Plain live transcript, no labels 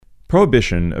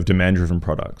Prohibition of demand-driven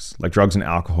products like drugs and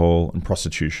alcohol and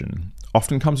prostitution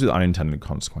often comes with unintended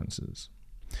consequences.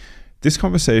 This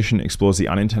conversation explores the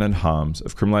unintended harms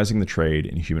of criminalizing the trade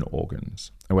in human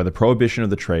organs and whether prohibition of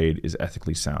the trade is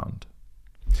ethically sound.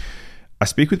 I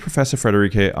speak with Professor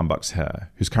Frederike Ambagtsheer,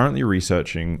 who's currently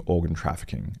researching organ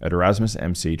trafficking at Erasmus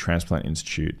MC Transplant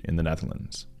Institute in the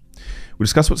Netherlands. We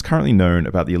discuss what's currently known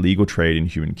about the illegal trade in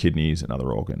human kidneys and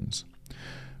other organs.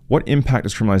 What impact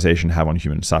does criminalization have on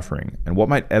human suffering, and what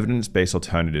might evidence-based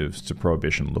alternatives to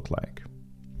prohibition look like?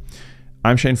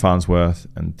 I'm Shane Farnsworth,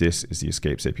 and this is the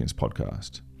Escape Sapiens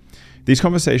podcast. These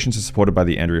conversations are supported by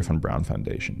the Andrea von Braun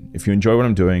Foundation. If you enjoy what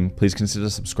I'm doing, please consider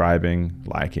subscribing,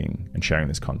 liking, and sharing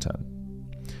this content.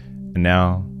 And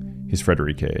now, here's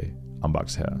Frederike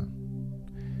Ambagtsheer.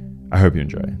 I hope you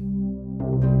enjoy.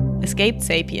 Escape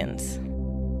Sapiens.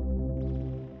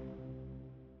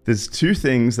 There's two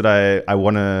things that I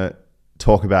want to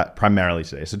talk about primarily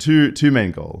today. So two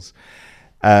main goals.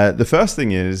 The first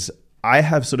thing is I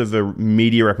have sort of a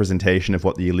media representation of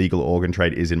what the illegal organ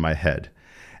trade is in my head.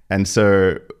 And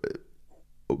so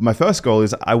my first goal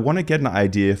is I want to get an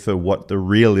idea for what the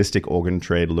realistic organ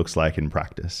trade looks like in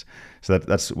practice. So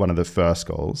that's one of the first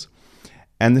goals.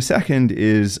 And the second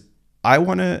is I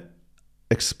want to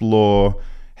explore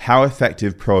how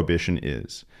effective prohibition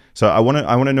is. So I want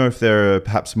to know if there are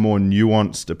perhaps more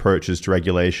nuanced approaches to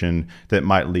regulation that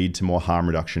might lead to more harm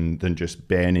reduction than just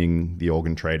banning the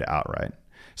organ trade outright.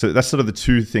 So that's sort of the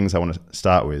two things I want to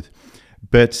start with.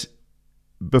 But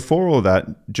before all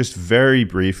that, just very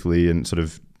briefly and sort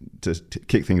of to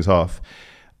kick things off,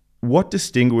 what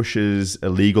distinguishes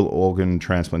illegal organ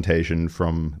transplantation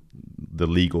from the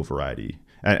legal variety?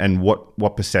 And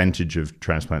what percentage of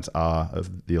transplants are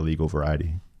of the illegal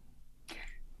variety?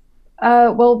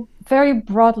 Well, very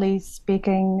broadly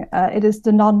speaking, it is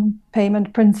the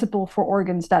non-payment principle for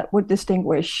organs that would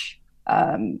distinguish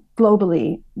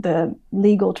globally the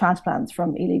legal transplants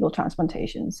from illegal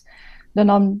transplantations. The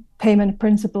non-payment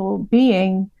principle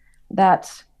being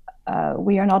that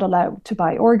we are not allowed to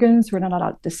buy organs, we're not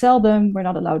allowed to sell them, we're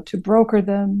not allowed to broker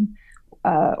them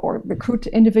or recruit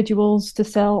individuals to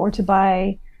sell or to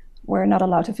buy. We're not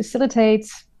allowed to facilitate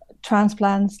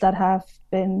transplants that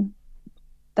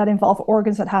involve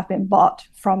organs that have been bought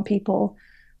from people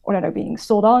or that are being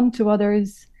sold on to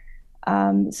others.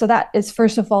 So that is,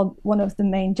 first of all, one of the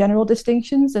main general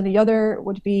distinctions. And the other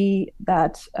would be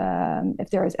that if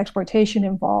there is exploitation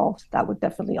involved, that would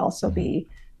definitely also be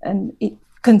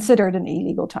considered an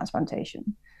illegal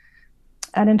transplantation.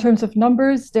 And in terms of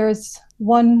numbers, there's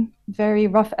one very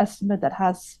rough estimate that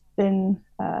has been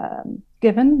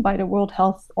given by the World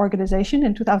Health Organization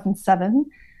in 2007.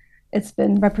 It's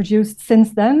been reproduced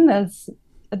since then as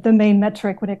the main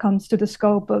metric when it comes to the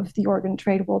scope of the organ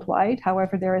trade worldwide.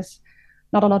 However, there is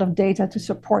not a lot of data to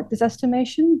support this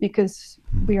estimation because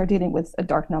we are dealing with a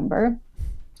dark number.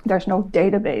 There's no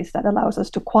database that allows us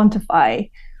to quantify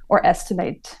or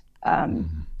estimate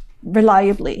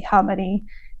reliably how many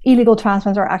illegal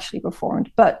transplants are actually performed.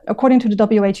 But according to the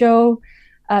WHO,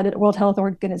 the World Health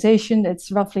Organization,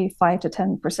 it's roughly 5 to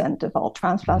 10% of all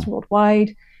transplants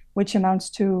worldwide, which amounts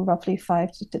to roughly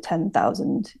 5,000 to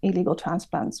 10,000 illegal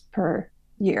transplants per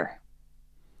year.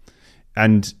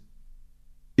 And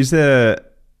is there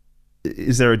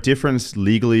a difference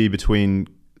legally between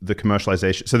the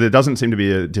commercialization? So there doesn't seem to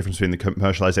be a difference between the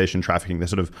commercialization and trafficking. They're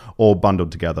sort of all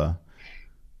bundled together.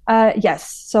 Yes.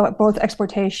 So both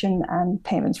exportation and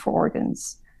payments for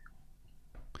organs.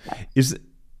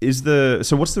 Yeah.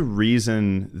 So what's the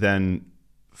reason then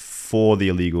for the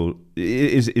illegal?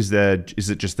 Is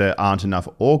it just there aren't enough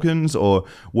organs, or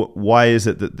why is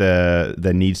it that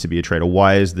there needs to be a trade, or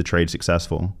why is the trade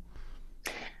successful?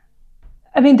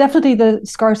 I mean, definitely the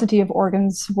scarcity of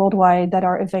organs worldwide that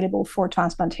are available for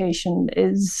transplantation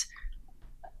is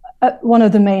one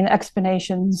of the main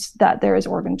explanations that there is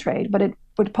organ trade, but it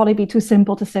would probably be too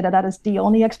simple to say that that is the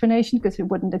only explanation, because it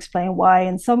wouldn't explain why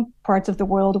in some parts of the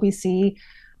world we see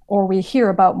or we hear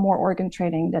about more organ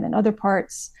trading than in other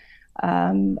parts.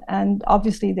 And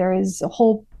obviously there is a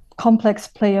whole complex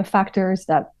play of factors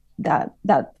that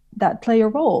play a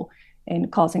role in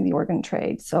causing the organ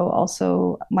trade. So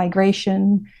also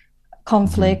migration,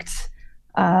 conflict,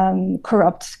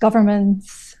 corrupt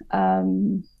governments,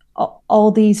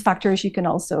 all these factors you can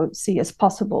also see as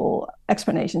possible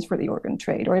explanations for the organ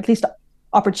trade, or at least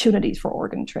opportunities for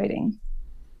organ trading.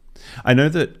 I know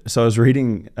that, so I was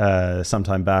reading some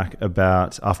time back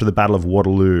about after the Battle of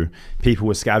Waterloo, people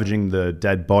were scavenging the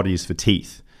dead bodies for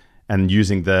teeth and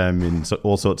using them in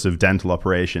all sorts of dental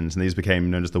operations, and these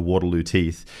became known as the Waterloo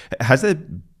teeth. Has there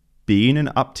been an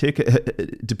uptick?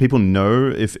 Do people know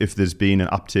if there's been an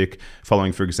uptick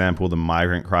following, for example, the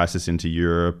migrant crisis into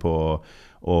Europe or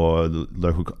the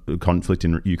local conflict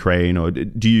in Ukraine? Or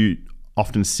do you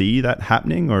often see that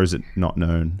happening, or is it not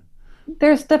known?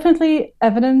 There's definitely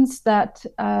evidence that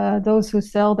those who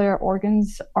sell their organs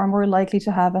are more likely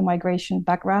to have a migration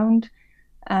background.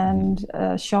 And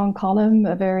Sean Collum,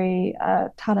 a very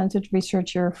talented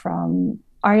researcher from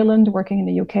Ireland working in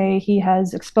the UK, he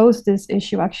has exposed this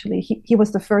issue. Actually, he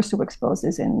was the first to expose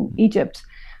this in Egypt,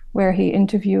 where he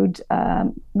interviewed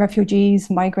refugees,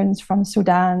 migrants from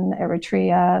Sudan,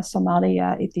 Eritrea,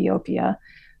 Somalia, Ethiopia,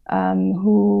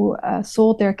 who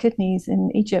sold their kidneys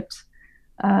in Egypt.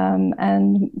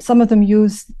 And some of them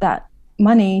used that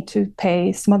money to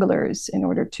pay smugglers in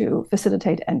order to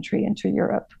facilitate entry into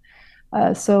Europe.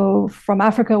 So from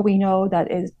Africa, we know that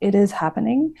it is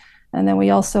happening. And then we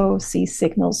also see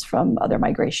signals from other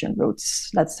migration routes,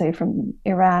 let's say from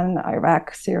Iran,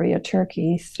 Iraq, Syria,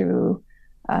 Turkey, through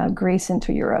Greece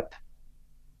into Europe.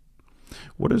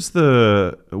 What does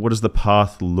the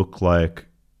path look like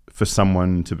for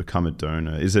someone to become a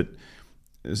donor?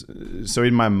 So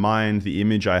in my mind, the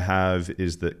image I have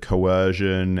is that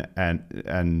coercion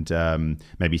and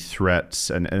maybe threats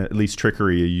and at least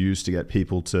trickery are used to get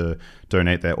people to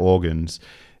donate their organs.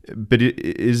 But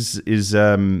is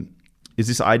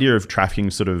this idea of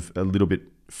trafficking sort of a little bit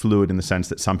fluid in the sense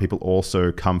that some people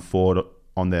also come forward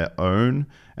on their own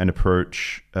and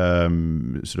approach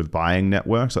sort of buying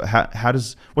networks? So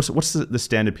what's the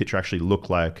standard picture actually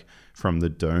look like from the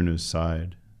donor's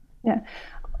side? Yeah.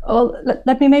 Well,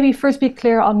 let me maybe first be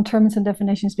clear on terms and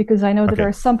definitions, because I know that there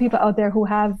are some people out there who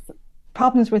have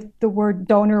problems with the word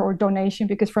donor or donation,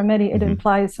 because for many it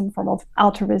implies some form of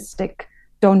altruistic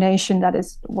donation that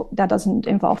doesn't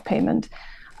involve payment.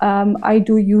 I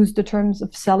do use the terms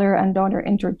of seller and donor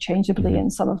interchangeably in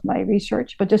some of my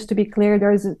research, but just to be clear,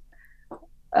 there is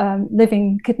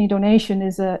living kidney donation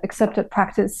is an accepted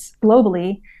practice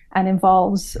globally and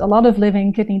involves a lot of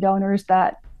living kidney donors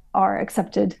that are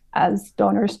accepted as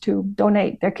donors to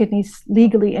donate their kidneys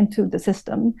legally into the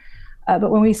system.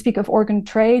 But when we speak of organ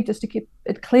trade, just to keep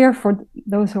it clear for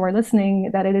those who are listening,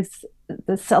 that it is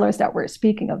the sellers that we're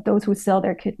speaking of, those who sell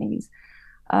their kidneys.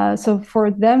 So for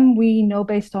them, we know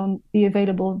based on the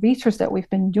available research that we've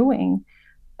been doing,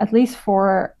 at least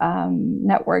for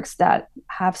networks that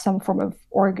have some form of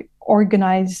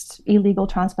organized illegal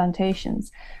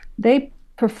transplantations, they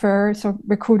prefer, so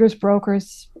recruiters,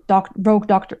 brokers,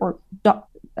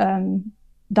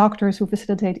 doctors who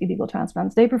facilitate illegal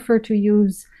transplants, they prefer to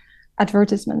use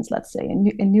advertisements, let's say,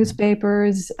 in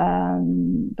newspapers,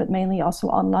 but mainly also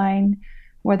online,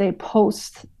 where they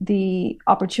post the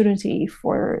opportunity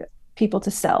for people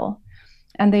to sell.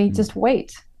 And they just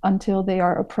wait until they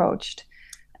are approached.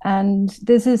 And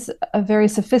this is a very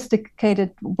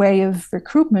sophisticated way of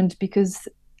recruitment, because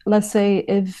let's say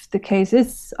if the case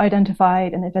is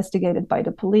identified and investigated by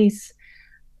the police,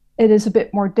 it is a bit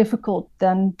more difficult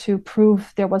than to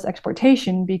prove there was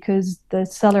exploitation, because the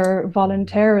seller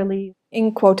voluntarily,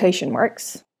 in quotation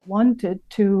marks, wanted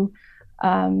to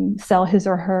sell his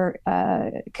or her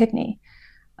kidney.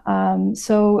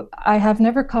 So I have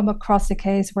never come across a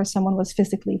case where someone was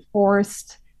physically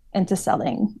forced into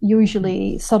selling.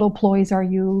 Usually subtle ploys are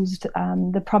used.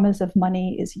 The promise of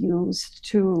money is used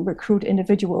to recruit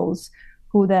individuals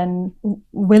who then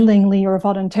willingly or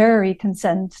voluntarily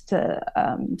consent to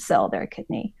sell their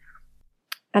kidney.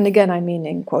 And again, I mean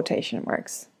in quotation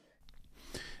marks.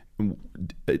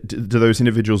 Do those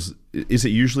individuals, is it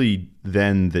usually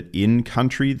then that in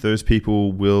country those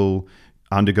people will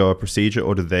undergo a procedure,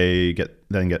 or do they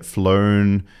get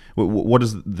flown? What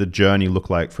does the journey look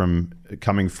like from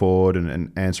coming forward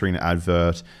and answering the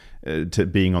advert to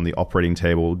being on the operating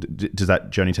table? Does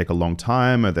that journey take a long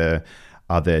time?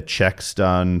 Are there checks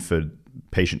done for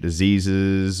patient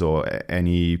diseases or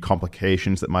any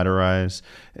complications that might arise?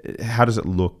 How does it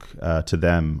look to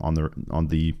them on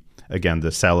the again,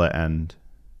 the seller end?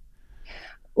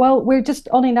 Well, we're just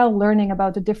only now learning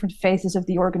about the different phases of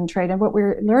the organ trade, and what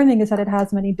we're learning is that it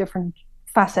has many different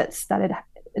facets.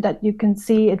 That you can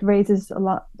see it raises a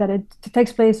lot. That it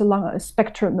takes place along a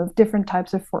spectrum of different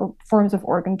types of forms of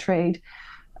organ trade,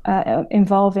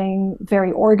 involving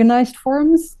very organized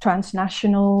forms,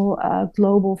 transnational,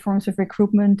 global forms of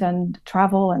recruitment and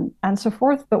travel and so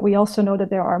forth. But we also know that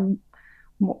there are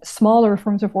smaller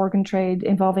forms of organ trade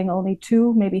involving only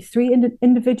 2, maybe 3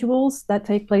 individuals that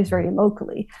take place very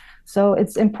locally. So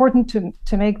it's important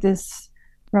to make this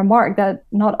remark that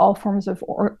not all forms of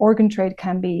organ trade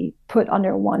can be put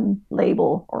under one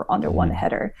label or under one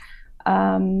header.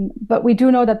 But we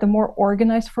do know that the more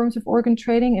organized forms of organ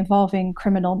trading involving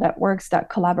criminal networks that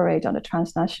collaborate on a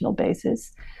transnational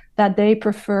basis, that they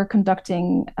prefer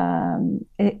conducting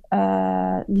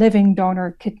living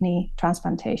donor kidney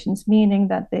transplantations, meaning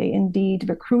that they indeed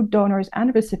recruit donors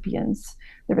and recipients,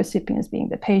 the recipients being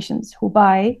the patients who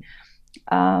buy,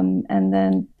 and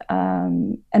then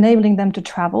enabling them to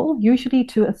travel, usually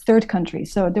to a third country.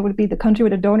 So there would be the country where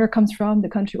the donor comes from, the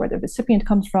country where the recipient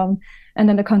comes from, and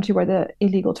then the country where the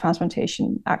illegal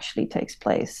transplantation actually takes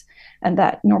place. And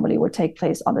that normally would take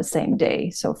place on the same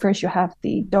day. So first you have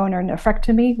the donor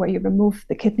nephrectomy, where you remove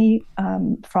the kidney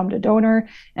from the donor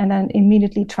and then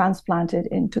immediately transplant it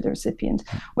into the recipient,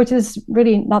 which is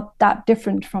really not that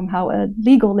different from how a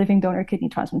legal living donor kidney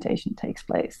transplantation takes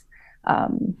place.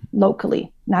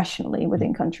 Locally, nationally,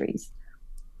 within countries.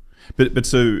 But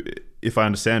so if I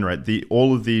understand right,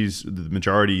 all of these, the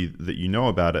majority that you know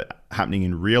about it, happening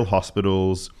in real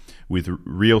hospitals with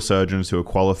real surgeons who are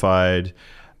qualified.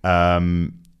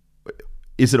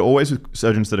 Is it always with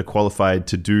surgeons that are qualified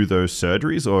to do those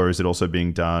surgeries, or is it also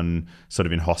being done sort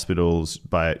of in hospitals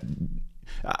by?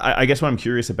 I guess what I'm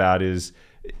curious about is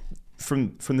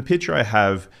from the picture I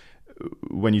have.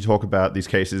 When you talk about these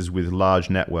cases with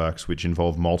large networks, which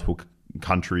involve multiple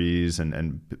countries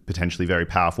and potentially very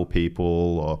powerful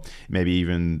people, or maybe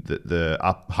even the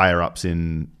higher ups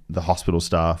in the hospital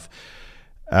staff,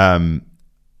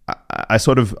 I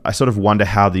sort of wonder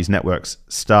how these networks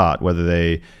start. Whether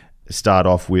they start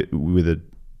off with a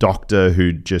doctor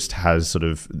who just has sort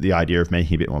of the idea of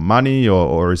making a bit more money,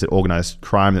 or is it organized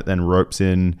crime that then ropes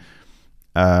in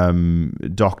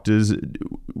doctors?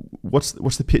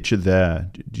 What's the picture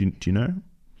there? Do you know?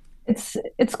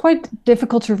 It's quite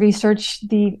difficult to research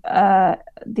the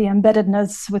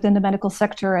embeddedness within the medical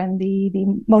sector and the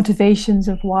motivations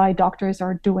of why doctors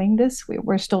are doing this.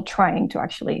 We're still trying to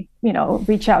actually,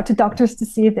 reach out to doctors to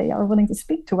see if they are willing to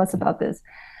speak to us about this.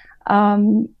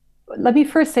 Let me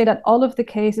first say that all of the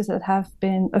cases that have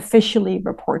been officially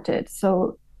reported,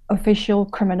 so official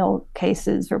criminal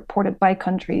cases reported by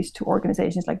countries to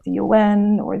organizations like the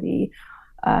UN or the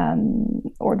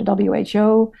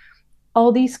WHO,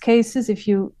 all these cases, if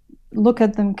you look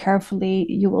at them carefully,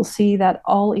 you will see that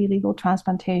all illegal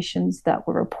transplantations that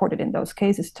were reported in those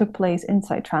cases took place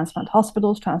inside transplant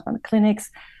hospitals, transplant clinics,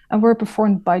 and were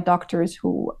performed by doctors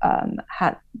who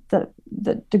had the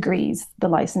degrees, the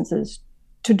licenses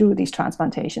to do these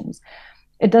transplantations.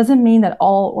 It doesn't mean that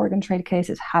all organ trade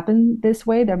cases happen this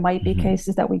way. There might be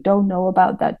cases that we don't know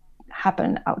about that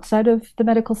happen outside of the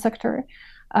medical sector.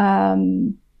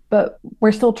 But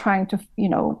we're still trying to,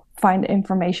 find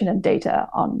information and data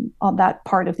on that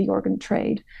part of the organ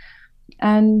trade.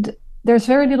 And there's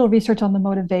very little research on the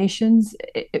motivations.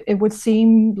 It would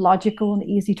seem logical and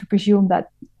easy to presume that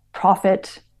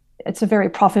it's a very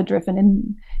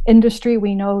profit-driven industry.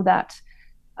 We know that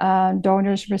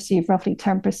donors receive roughly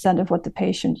 10% of what the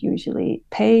patient usually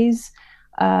pays.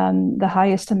 The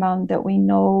highest amount that we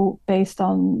know based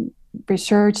on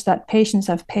research that patients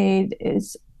have paid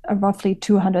is roughly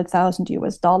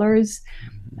 $200,000,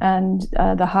 and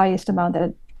the highest amount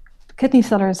that kidney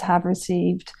sellers have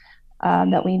received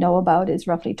that we know about is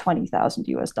roughly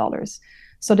 $20,000.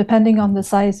 So depending on the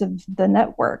size of the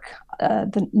network,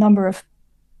 the number of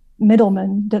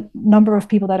middlemen, the number of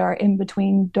people that are in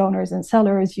between donors and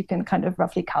sellers, you can kind of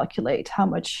roughly calculate how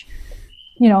much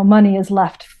money is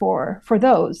left for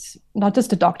those, not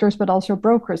just the doctors, but also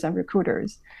brokers and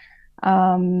recruiters.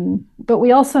 But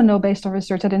we also know, based on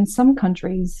research, that in some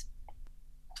countries,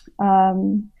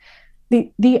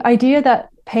 the idea that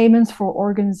payments for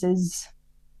organs is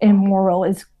immoral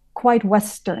is quite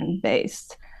Western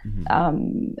based.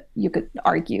 You could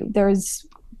argue there's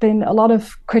been a lot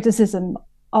of criticism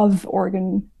of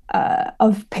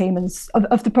of payments,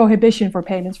 of the prohibition for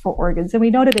payments for organs, and we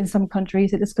know that in some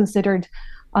countries it is considered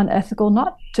unethical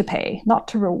not to pay, not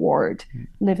to reward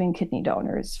living kidney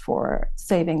donors for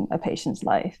saving a patient's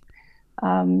life.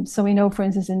 So we know, for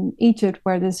instance, in Egypt,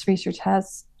 where this research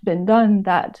has been done,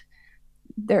 that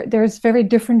there's very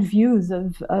different views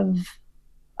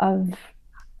of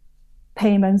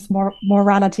payments,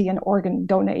 morality, and organ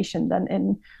donation than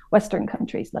in Western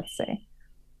countries, let's say.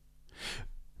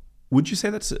 Would you say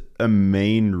that's a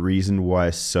main reason why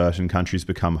certain countries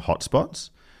become hotspots?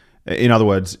 In other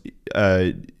words,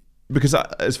 because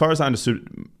as far as I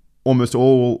understood, almost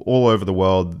all over the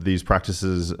world, these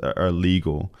practices are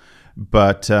legal.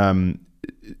 But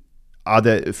are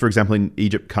there, for example, in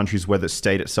Egypt, countries where the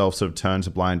state itself sort of turns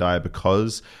a blind eye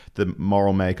because the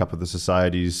moral makeup of the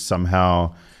societies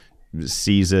somehow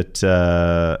sees it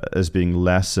as being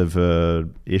less of a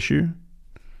issue?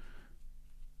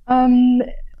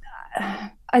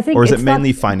 I think Or is it it's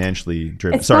mainly not, financially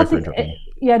driven? it's Sorry not for the, interrupting.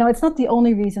 yeah, no, it's not the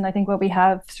only reason. I think where we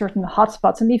have certain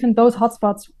hotspots, and even those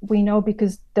hotspots we know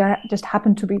because there just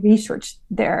happen to be research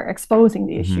there exposing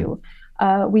the issue.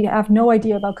 We have no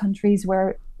idea about countries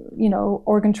where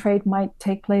organ trade might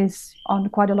take place on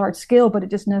quite a large scale, but it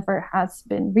just never has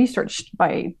been researched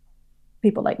by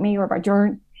people like me or by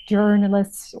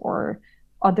journalists or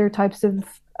other types of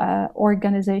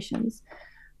organizations.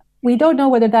 We don't know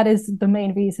whether that is the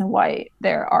main reason why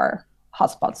there are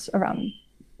hotspots around,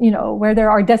 where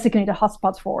there are designated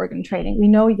hotspots for organ trading. We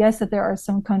know, yes, that there are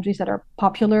some countries that are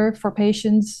popular for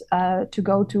patients to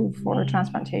go to for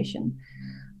transplantation.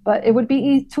 But it would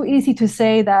be too easy to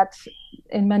say that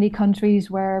in many countries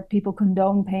where people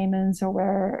condone payments or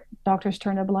where doctors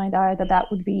turn a blind eye, that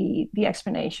would be the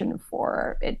explanation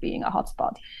for it being a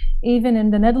hotspot. Even in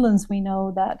the Netherlands, we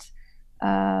know that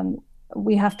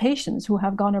we have patients who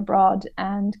have gone abroad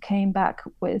and came back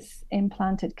with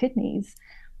implanted kidneys.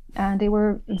 And they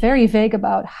were very vague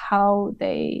about how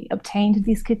they obtained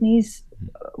these kidneys,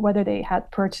 whether they had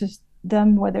purchased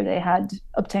them, whether they had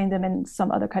obtained them in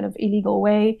some other kind of illegal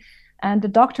way. And the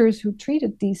doctors who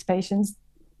treated these patients,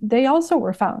 they also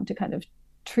were found to kind of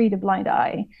treat a blind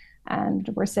eye and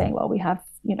were saying, well, we have,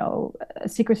 a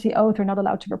secrecy oath, we're not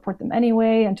allowed to report them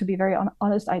anyway. And to be very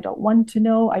honest, I don't want to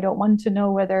know. I don't want to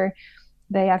know whether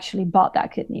they actually bought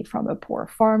that kidney from a poor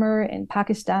farmer in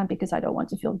Pakistan because I don't want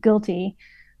to feel guilty.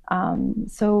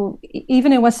 So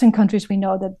even in Western countries, we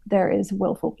know that there is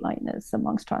willful blindness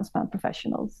amongst transplant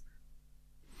professionals.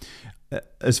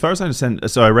 As far as I understand,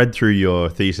 so I read through your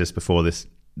thesis before this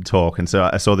talk, and so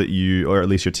I saw that you, or at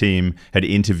least your team, had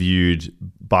interviewed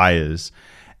buyers,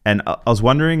 and I was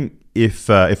wondering if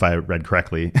I read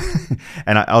correctly,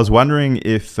 and I was wondering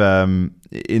if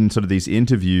in sort of these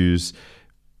interviews,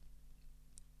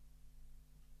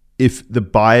 if the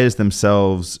buyers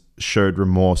themselves showed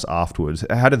remorse afterwards.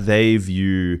 How do they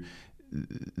view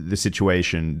the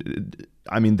situation?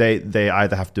 I mean, they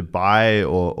either have to buy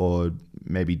or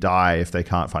maybe die if they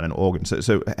can't find an organ.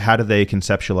 So how do they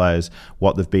conceptualize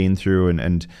what they've been through?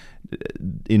 And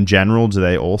in general, do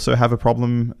they also have a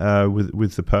problem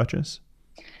with the purchase?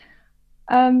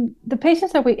 The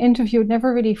patients that we interviewed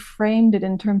never really framed it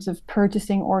in terms of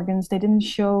purchasing organs. They didn't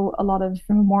show a lot of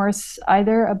remorse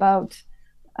either about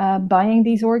buying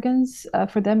these organs.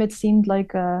 For them, it seemed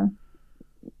like a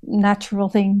natural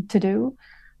thing to do.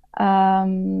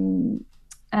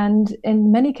 And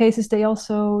in many cases, they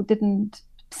also didn't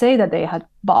say that they had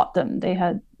bought them. They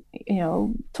had,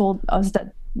 told us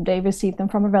that they received them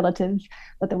from a relative,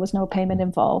 that there was no payment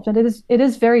involved. And it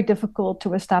is very difficult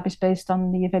to establish based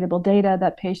on the available data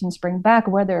that patients bring back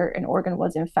whether an organ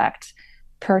was in fact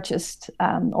purchased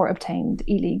or obtained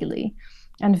illegally.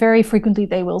 And very frequently,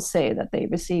 they will say that they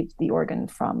received the organ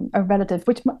from a relative,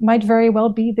 which might very well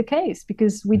be the case,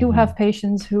 because we do have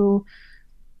patients who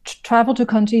travel to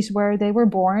countries where they were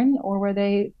born or where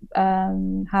they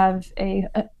have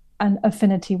an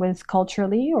affinity with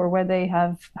culturally, or where they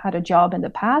have had a job in the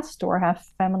past or have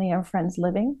family and friends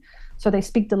living. So they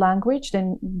speak the language,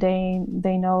 then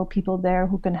they know people there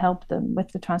who can help them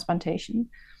with the transplantation.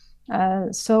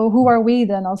 So who are we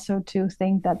then also to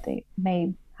think that they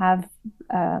may have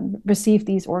received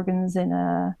these organs in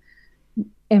a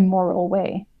immoral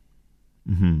way?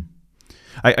 Mm-hmm.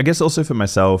 I guess also for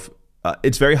myself,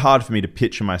 it's very hard for me to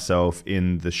picture myself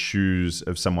in the shoes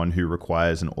of someone who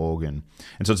requires an organ.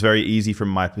 And so it's very easy from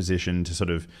my position to sort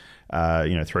of,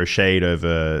 throw shade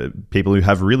over people who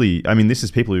have really, I mean, this is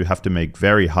people who have to make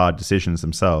very hard decisions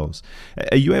themselves.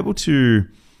 Are you able to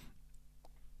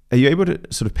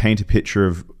sort of paint a picture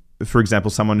of, for example,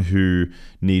 someone who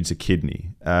needs a kidney?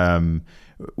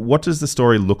 What does the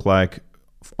story look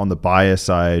on the buyer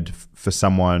side for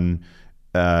someone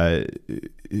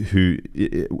who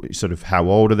sort of, how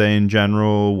old are they in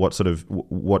general?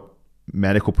 What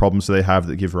medical problems do they have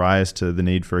that give rise to the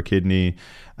need for a kidney?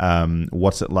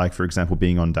 What's it like, for example,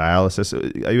 being on dialysis?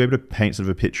 Are you able to paint sort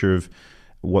of a picture of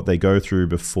what they go through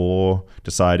before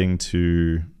deciding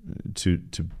to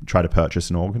try to purchase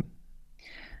an organ?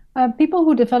 People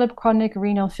who develop chronic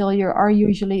renal failure are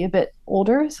usually a bit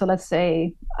older. So let's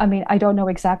say, I mean, I don't know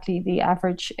exactly the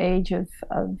average age of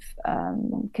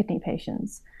kidney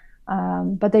patients,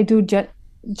 but they do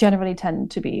generally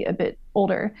tend to be a bit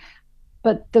older.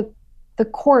 But the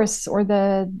course or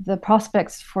the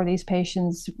prospects for these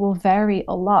patients will vary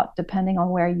a lot depending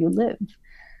on where you live.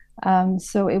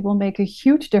 So it will make a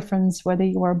huge difference whether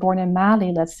you are born in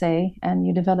Mali, let's say, and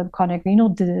you develop chronic renal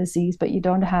disease, but you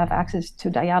don't have access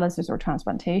to dialysis or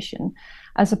transplantation,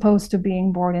 as opposed to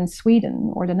being born in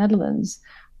Sweden or the Netherlands,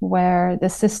 where the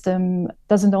system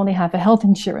doesn't only have a health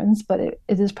insurance, but it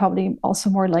is probably also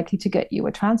more likely to get you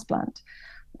a transplant.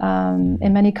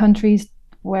 In many countries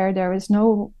where there is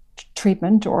no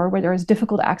treatment or where there is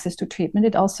difficult access to treatment,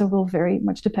 it also will very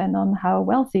much depend on how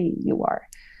wealthy you are.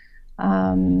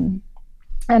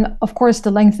 And of course,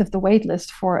 the length of the wait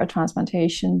list for a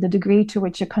transplantation, the degree to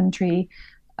which a country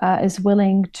is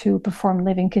willing to perform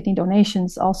living kidney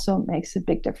donations also makes a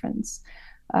big difference.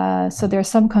 So there are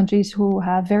some countries who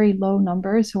have very low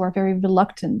numbers, who are very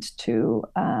reluctant to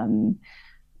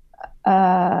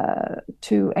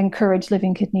encourage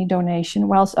living kidney donation,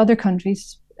 whilst other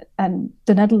countries, and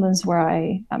the Netherlands, where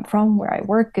I am from, where I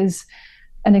work, is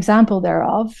an example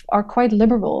thereof, are quite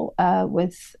liberal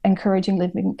with encouraging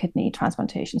living kidney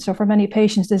transplantation. So for many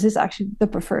patients, this is actually the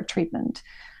preferred treatment.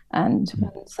 And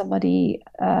when somebody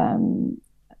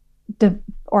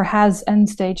or has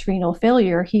end-stage renal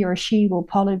failure, he or she will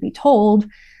probably be told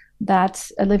that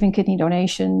a living kidney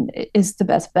donation is the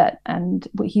best bet, and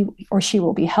he or she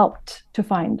will be helped to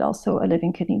find also a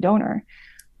living kidney donor.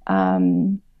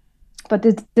 But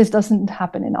this doesn't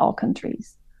happen in all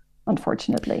countries,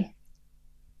 unfortunately.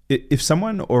 If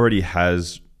someone already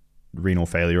has renal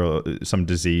failure or some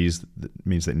disease that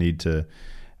means they need to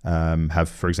have,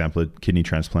 for example, a kidney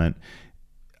transplant,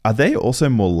 are they also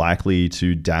more likely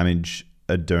to damage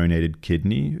a donated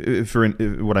kidney?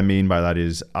 What I mean by that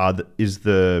is, how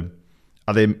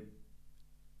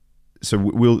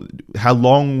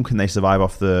long can they survive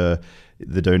off the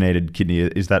donated kidney?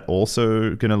 Is that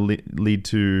also going to lead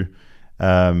to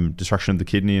destruction of the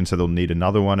kidney, and so they'll need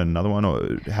another one,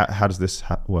 or how does this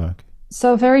work?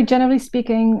 So very generally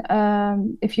speaking,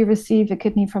 if you receive a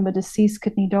kidney from a deceased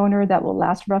kidney donor, that will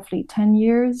last roughly 10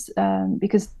 years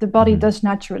because the body does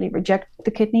naturally reject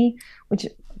the kidney, which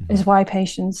is why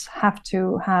patients have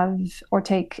to have or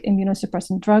take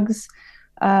immunosuppressant drugs.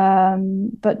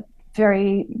 But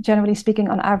very generally speaking,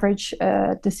 on average,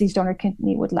 a deceased donor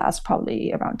kidney would last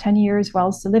probably around 10 years,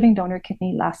 whilst the living donor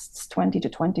kidney lasts 20 to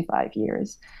 25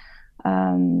 years.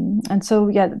 And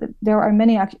so, there are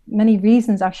many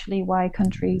reasons actually why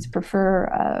countries prefer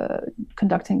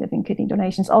conducting living kidney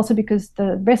donations. Also because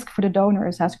the risk for the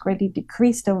donors has greatly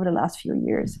decreased over the last few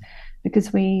years,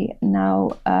 because we now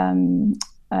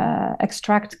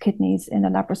extract kidneys in a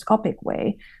laparoscopic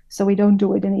way. So we don't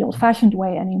do it in the old-fashioned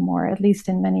way anymore, at least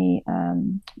in many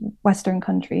Western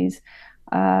countries.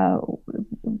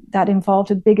 That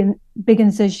involved a big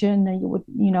incision, and you would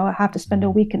have to spend a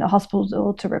week in the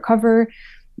hospital to recover.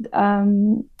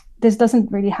 This doesn't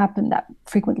really happen that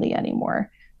frequently anymore.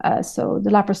 So the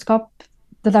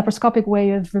laparoscopic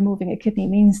way of removing a kidney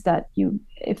means that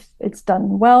if it's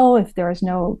done well, if there is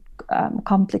no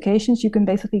complications, you can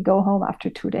basically go home after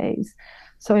 2 days.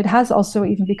 So it has also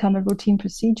even become a routine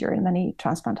procedure in many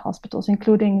transplant hospitals,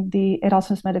 including the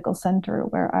Erasmus Medical Center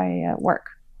where I work.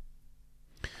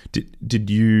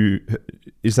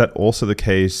 Is that also the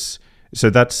case?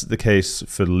 So that's the case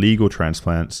for legal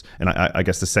transplants, and I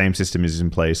guess the same system is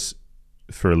in place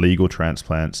for illegal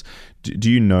transplants. Do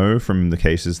you know from the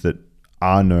cases that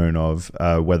are known of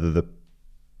whether the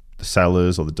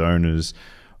sellers or the donors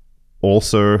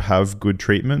also have good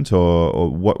treatment, or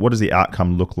what does the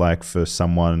outcome look like for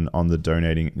someone on the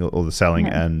donating or the selling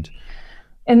end?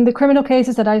 In the criminal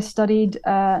cases that I studied,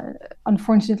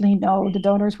 unfortunately, no, the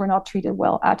donors were not treated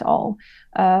well at all.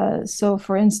 So,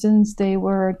 for instance, they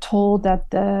were told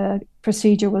that the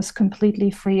procedure was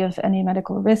completely free of any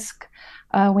medical risk.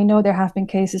 We know there have been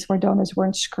cases where donors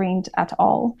weren't screened at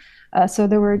all. So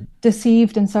they were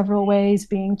deceived in several ways,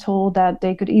 being told that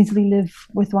they could easily live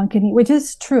with one kidney, which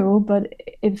is true. But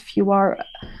if you are,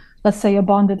 let's say, a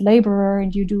bonded laborer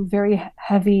and you do very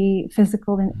heavy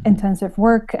physical and intensive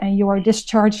work, and you are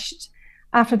discharged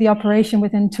after the operation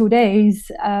within 2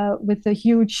 days with a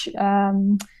huge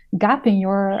gap in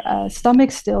your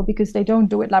stomach still, because they don't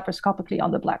do it laparoscopically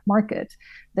on the black market.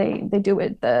 They do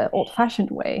it the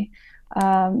old-fashioned way.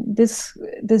 This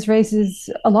raises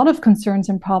a lot of concerns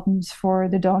and problems for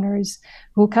the donors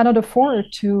who cannot afford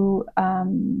to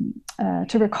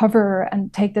recover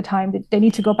and take the time that they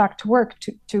need to go back to work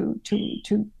to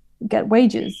get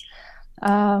wages.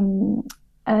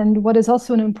 And what is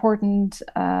also an important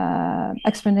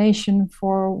explanation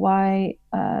for why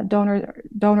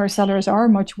donor sellers are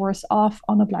much worse off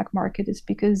on the black market is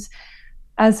because,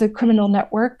 as a criminal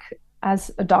network,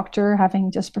 as a doctor having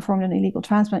just performed an illegal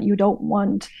transplant, you don't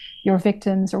want your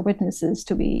victims or witnesses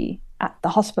to be at the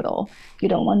hospital. You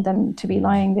don't want them to be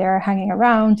lying there hanging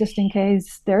around just in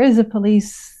case there is a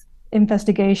police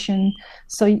investigation.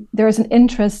 So there is an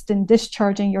interest in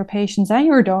discharging your patients and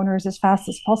your donors as fast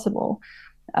as possible.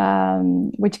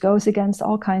 which goes against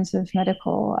all kinds of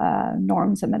medical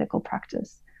norms and medical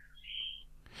practice.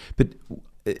 But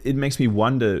it makes me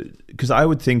wonder, because I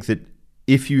would think that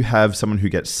if you have someone who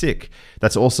gets sick,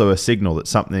 that's also a signal that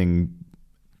something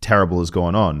terrible has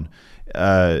gone on.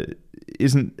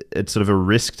 Isn't it sort of a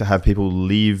risk to have people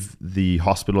leave the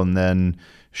hospital and then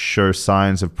show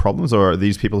signs of problems? Or are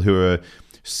these people who are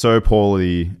so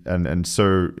poorly and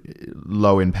so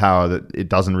low in power that it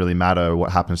doesn't really matter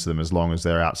what happens to them as long as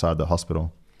they're outside the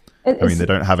hospital? They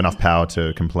don't have enough power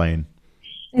to complain.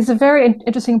 It's a very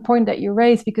interesting point that you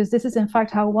raise, because this is in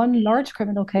fact how one large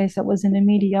criminal case that was in the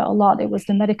media a lot, it was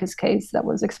the Medicus case that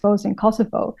was exposed in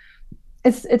Kosovo.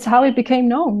 It's how it became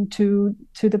known to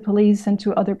the police and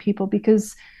to other people,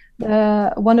 because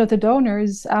one of the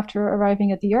donors, after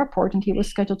arriving at the airport and he was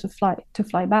scheduled to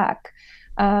fly back,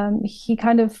 he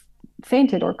kind of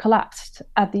fainted or collapsed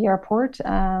at the airport,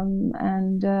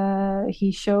 and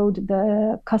he showed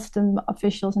the custom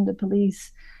officials and the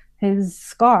police his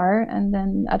scar, and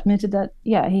then admitted that,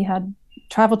 he had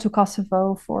traveled to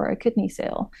Kosovo for a kidney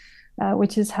sale,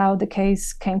 which is how the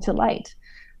case came to light.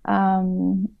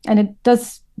 And it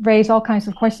does raise all kinds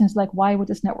of questions, like why would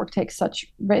this network take such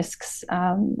risks?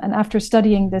 And after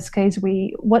studying this case,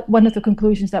 one of the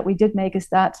conclusions that we did make is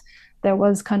that there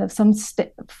was kind of some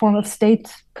form of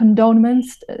state condonement,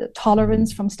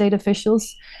 tolerance from state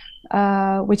officials,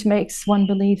 which makes one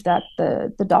believe that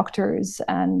the doctors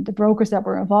and the brokers that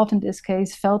were involved in this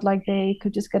case felt like they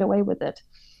could just get away with it.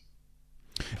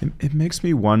 It makes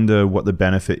me wonder what the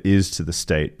benefit is to the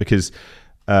state, because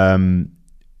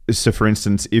so for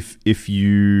instance, if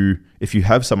you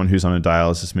have someone who's on a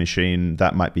dialysis machine,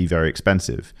 that might be very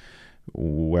expensive.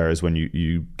 Whereas when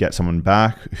you get someone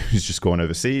back who's just gone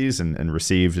overseas and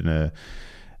received in a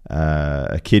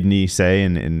kidney, say,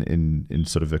 in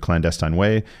sort of a clandestine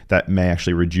way, that may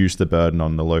actually reduce the burden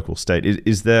on the local state.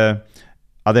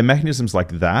 Are there mechanisms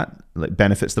like that, like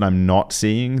benefits that I'm not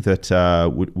seeing, that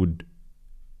would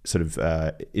sort of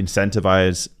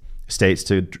incentivize states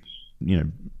to,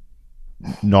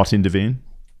 not intervene?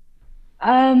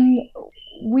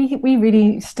 We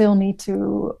really still need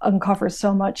to uncover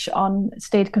so much on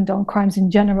state condoned crimes in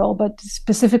general, but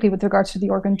specifically with regards to the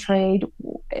organ trade,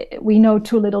 we know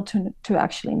too little to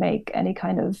actually make any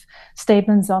kind of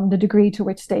statements on the degree to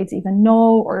which states even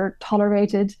know or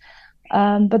tolerate it.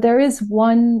 But there is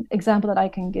one example that I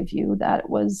can give you that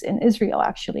was in Israel,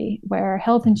 actually, where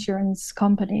health insurance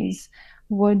companies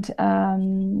would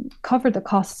cover the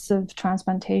costs of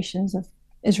transplantations of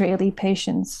Israeli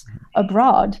patients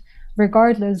abroad,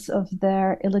 regardless of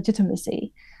their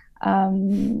illegitimacy.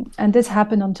 And this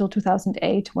happened until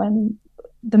 2008, when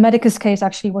the Medicus case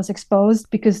actually was exposed,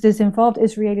 because this involved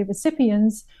Israeli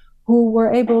recipients who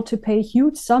were able to pay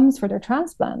huge sums for their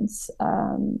transplants,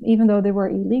 even though they were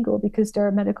illegal, because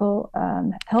their medical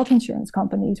health insurance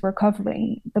companies were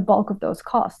covering the bulk of those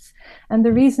costs. And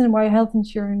the reason why health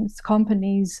insurance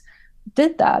companies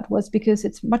did that was because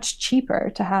it's much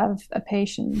cheaper to have a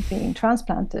patient being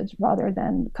transplanted rather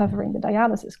than covering the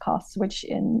dialysis costs, which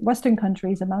in Western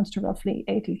countries amounts to roughly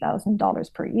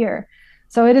 $80,000 per year.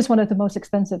 So it is one of the most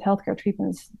expensive healthcare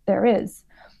treatments there is.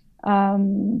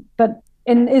 But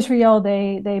in Israel,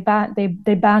 they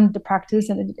banned the practice,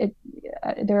 and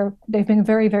they've been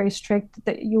very, very strict.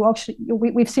 That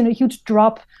we've seen a huge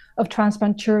drop of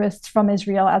transplant tourists from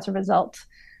Israel as a result.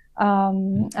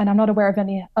 And I'm not aware of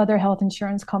any other health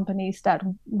insurance companies that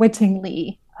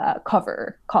wittingly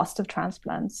cover cost of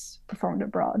transplants performed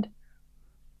abroad.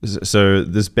 So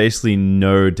there's basically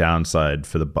no downside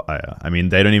for the buyer. I mean,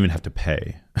 they don't even have to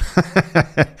pay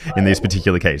in these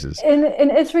particular cases. In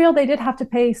Israel, they did have to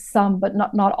pay some, but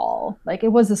not all. Like,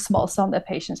 it was a small sum that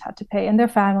patients had to pay, and their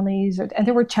families, and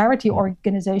there were charity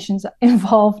organizations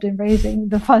involved in raising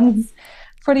the funds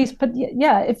for these. But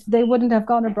yeah, if they wouldn't have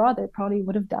gone abroad, they probably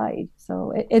would have died.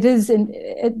 So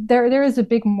there is a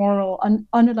big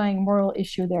underlying moral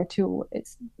issue there too.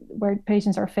 It's where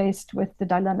patients are faced with the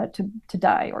dilemma to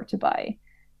die or to buy.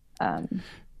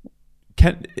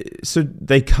 So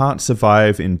they can't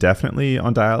survive indefinitely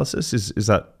on dialysis? Is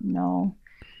that? No.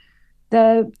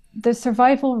 The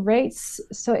survival rates,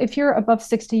 so if you're above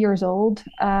 60 years old,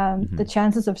 the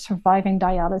chances of surviving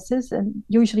dialysis, and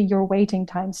usually your waiting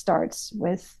time starts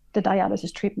with the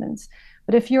dialysis treatments.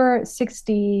 But if you're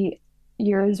 60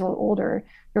 years or older,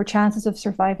 your chances of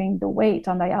surviving the wait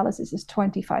on dialysis is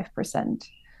 25%.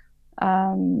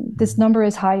 This number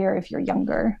is higher if you're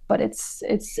younger, but it's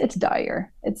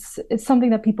dire. It's something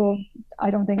that people,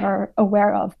 I don't think, are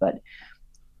aware of, but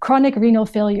chronic renal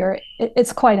failure,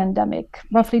 it's quite endemic.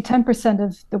 Roughly 10%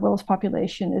 of the world's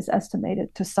population is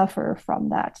estimated to suffer from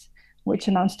that, which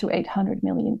amounts to 800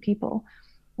 million people.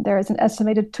 there is an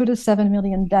estimated 2 to 7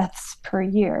 million deaths per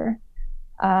year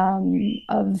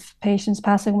of patients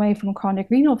passing away from chronic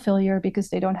renal failure because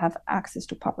they don't have access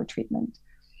to proper treatment.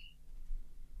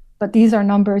 But these are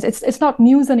numbers. It's not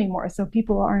news anymore, so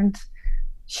people aren't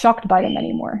shocked by them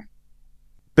anymore.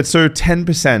 But so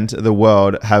 10% of the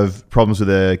world have problems with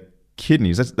their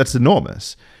kidneys. That's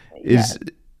enormous.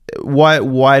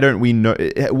 Why don't we know?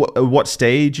 What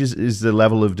stage is the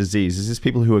level of disease? Is this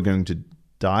people who are going to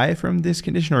die from this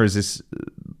condition, or is this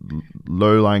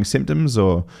low-lying symptoms,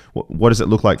 or what does it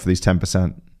look like for these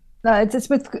 10%? No,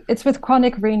 it's with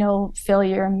chronic renal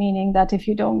failure, meaning that if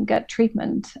you don't get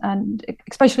treatment, and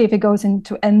especially if it goes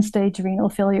into end-stage renal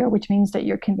failure, which means that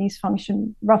your kidneys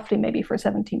function roughly maybe for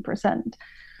 17%,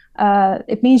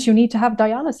 it means you need to have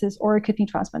dialysis or a kidney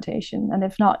transplantation, and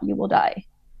if not, you will die.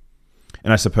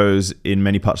 And I suppose in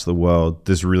many parts of the world,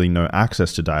 there's really no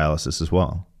access to dialysis as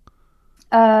well.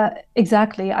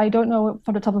 Exactly. I don't know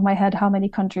from the top of my head how many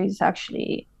countries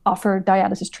actually offer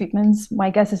dialysis treatments. My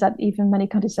guess is that even many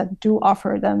countries that do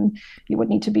offer them, you would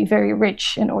need to be very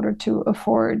rich in order to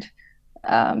afford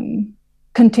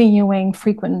continuing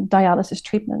frequent dialysis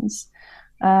treatments.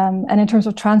 And in terms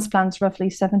of transplants, roughly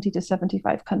 70 to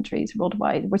 75 countries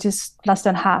worldwide, which is less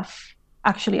than half,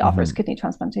 actually offers kidney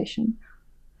transplantation.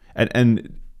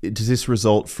 And does this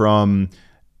result from,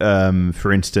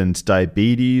 for instance,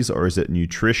 diabetes, or is it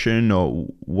nutrition, or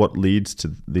what leads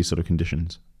to these sort of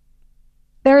conditions?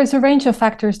 There is a range of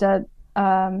factors that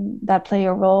play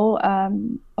a role.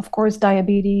 Of course,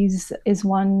 diabetes is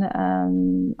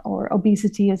one, or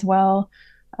obesity as well.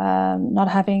 Not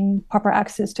having proper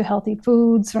access to healthy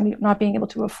foods, or not being able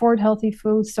to afford healthy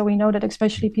foods. So we know that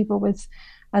especially people with,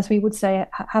 as we would say,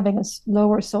 having a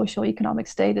lower socioeconomic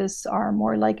status are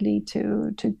more likely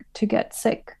to get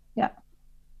sick. Yeah.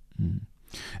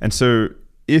 And so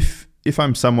if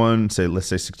I'm someone, say, let's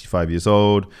say 65 years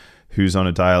old, who's on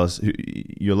a dialysis,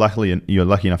 you're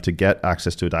lucky enough to get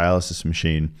access to a dialysis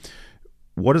machine,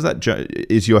 what is that?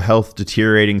 Is your health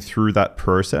deteriorating through that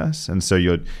process? And so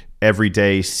you're every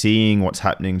day seeing what's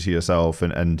happening to yourself.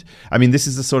 And I mean, this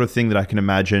is the sort of thing that I can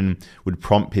imagine would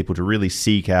prompt people to really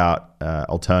seek out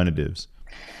alternatives.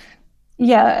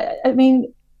 Yeah, I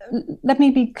mean, let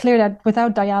me be clear that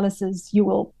without dialysis, you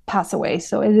will pass away.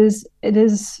 So we're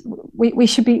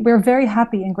very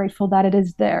happy and grateful that it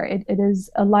is there. It is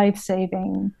a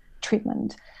life-saving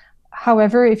treatment.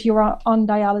 However, if you're on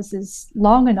dialysis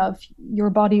long enough, your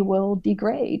body will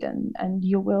degrade, and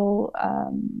you will,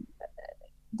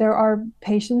 there are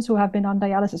patients who have been on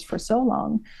dialysis for so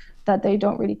long that they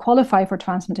don't really qualify for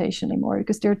transplantation anymore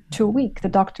because they're too weak. The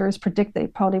doctors predict they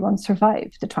probably won't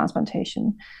survive the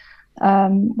transplantation.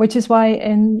 Which is why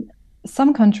in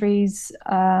some countries,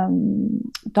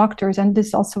 doctors, and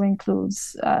this also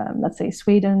includes, let's say,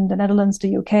 Sweden, the Netherlands,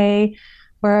 the UK,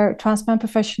 where transplant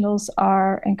professionals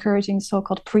are encouraging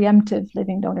so-called preemptive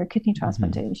living donor kidney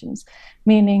transplantations,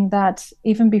 meaning that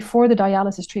even before the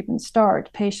dialysis treatments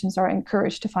start, patients are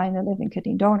encouraged to find a living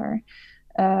kidney donor.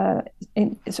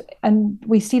 And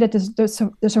we see that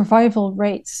the survival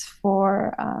rates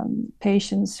for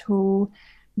patients who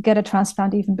get a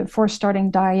transplant even before starting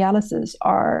dialysis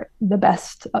are the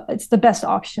best. It's the best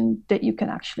option that you can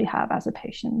actually have as a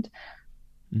patient.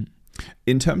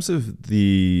 In terms of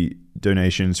the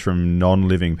donations from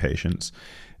non-living patients,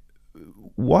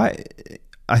 why?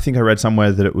 I think I read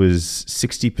somewhere that it was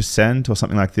 60% or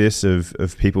something like this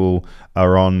of people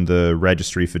are on the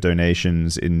registry for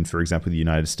donations in, for example, the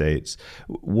United States.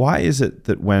 Why is it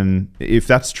that if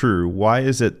that's true, why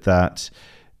is it that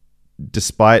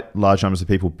despite large numbers of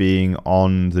people being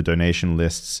on the donation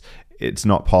lists, it's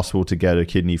not possible to get a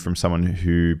kidney from someone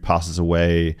who passes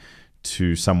away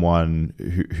to someone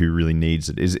who really needs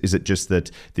it? Is it just that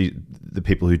the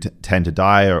people who tend to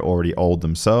die are already old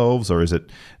themselves, or is it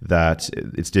that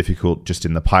it's difficult just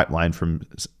in the pipeline from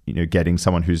getting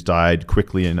someone who's died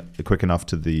quick enough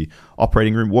to the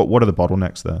operating room? What are the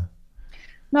bottlenecks there?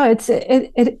 No,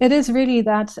 it is really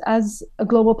that as a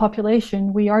global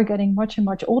population, we are getting much and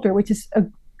much older, which is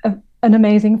an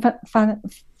amazing,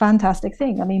 fantastic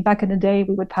thing. I mean, back in the day,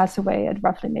 we would pass away at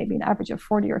roughly maybe an average of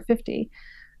 40 or 50.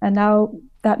 And now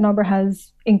that number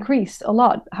has increased a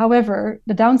lot. However,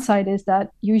 the downside is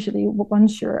that usually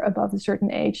once you're above a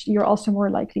certain age, you're also more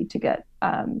likely to get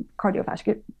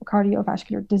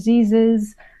cardiovascular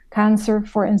diseases, cancer,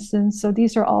 for instance. So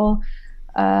these are all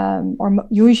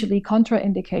usually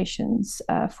contraindications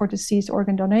for deceased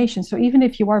organ donation. So even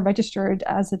if you are registered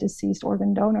as a deceased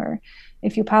organ donor,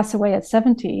 if you pass away at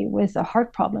 70 with a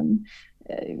heart problem,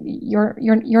 you're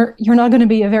not going to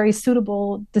be a very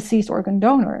suitable deceased organ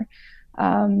donor.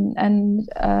 And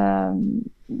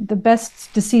the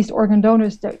best deceased organ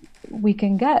donors that we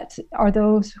can get are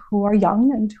those who are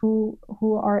young and who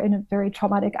are in a very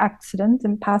traumatic accident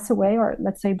and pass away, or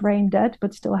let's say brain dead,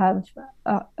 but still have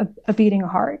a beating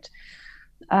heart.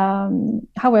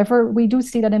 However, we do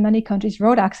see that in many countries,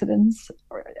 road accidents,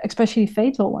 especially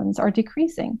fatal ones, are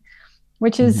decreasing,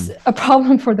 which is a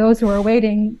problem for those who are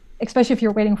waiting, especially if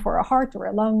you're waiting for a heart or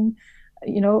a lung,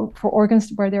 for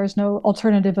organs where there's no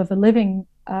alternative of a living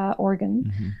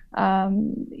organ.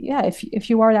 If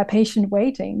you are that patient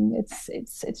waiting,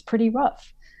 it's pretty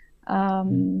rough.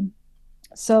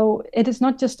 So it is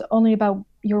not just only about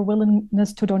your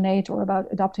willingness to donate or about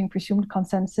adopting presumed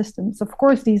consent systems. Of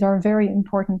course, these are very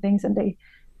important things and they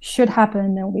should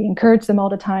happen, and we encourage them all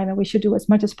the time, and we should do as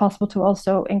much as possible to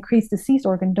also increase deceased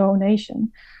organ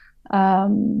donation.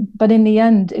 But in the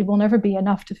end, it will never be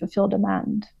enough to fulfill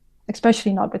demand,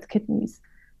 especially not with kidneys,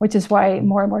 which is why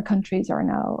more and more countries are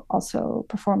now also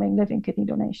performing living kidney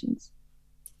donations.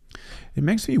 It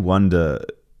makes me wonder,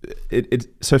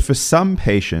 so for some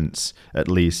patients, at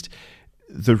least,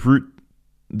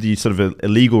 the sort of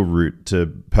illegal route to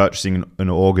purchasing an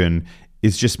organ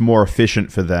is just more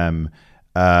efficient for them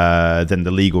than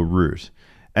the legal route.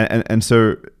 And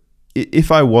so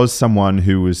if I was someone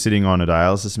who was sitting on a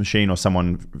dialysis machine, or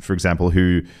someone, for example,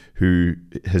 who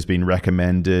has been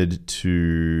recommended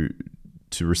to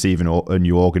receive a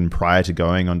new organ prior to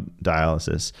going on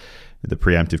dialysis, the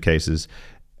preemptive cases,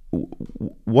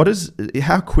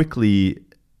 how quickly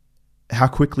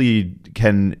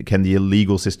can the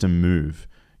illegal system move?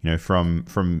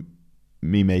 From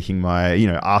me making my,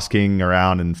 asking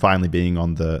around and finally being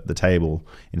on the table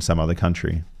in some other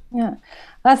country. Yeah,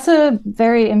 that's a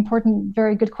very important,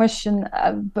 very good question.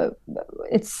 But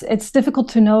it's difficult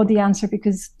to know the answer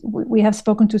because we have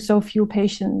spoken to so few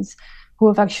patients who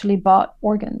have actually bought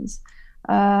organs.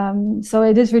 So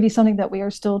it is really something that we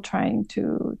are still trying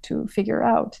to figure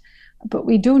out. But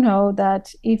we do know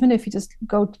that even if you just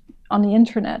go on the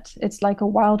internet, it's like a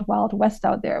wild, wild west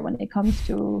out there when it comes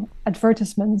to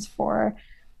advertisements for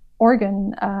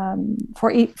organ,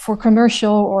 for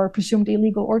commercial or presumed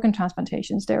illegal organ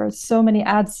transplantations. There are so many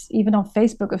ads, even on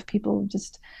Facebook, of people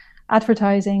just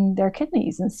advertising their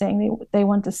kidneys and saying they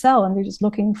want to sell, and they're just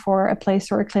looking for a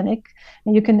place or a clinic.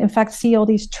 And you can, in fact, see all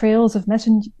these trails of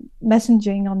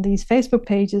messaging on these Facebook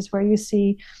pages where you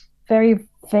see very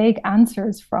vague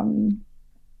answers from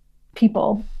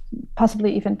people,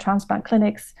 possibly even transplant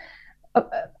clinics,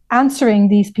 answering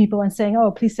these people and saying,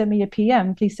 "Oh, please send me a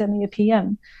PM, please send me a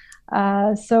PM."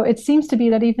 So it seems to be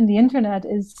that even the internet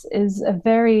is a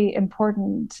very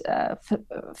important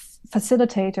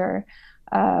facilitator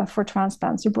for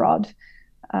transplants abroad.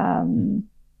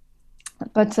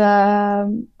 But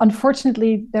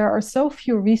unfortunately, there are so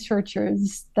few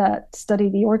researchers that study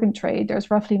the organ trade. There's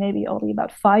roughly maybe only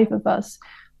about 5 of us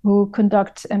who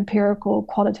conduct empirical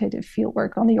qualitative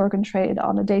fieldwork on the organ trade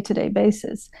on a day-to-day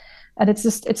basis. And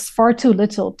it's far too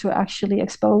little to actually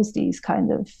expose these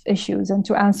kind of issues and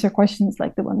to answer questions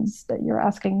like the ones that you're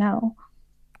asking now.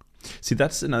 See,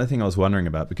 that's another thing I was wondering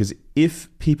about, because if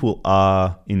people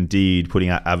are indeed putting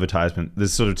out advertisement,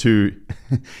 there's sort of 2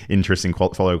 interesting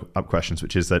follow-up questions,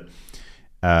 which is that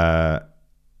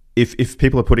if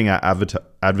people are putting out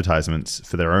advertisements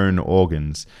for their own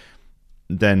organs,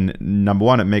 then number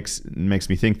one, it makes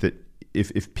me think that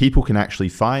if people can actually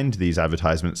find these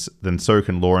advertisements, then so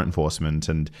can law enforcement,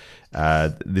 and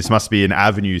this must be an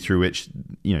avenue through which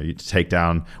you take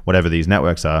down whatever these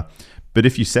networks are. But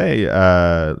if you say,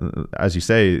 as you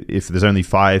say, if there's only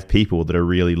 5 people that are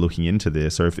really looking into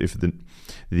this, or if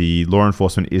the law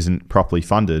enforcement isn't properly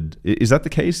funded, is that the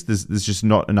case? There's just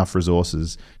not enough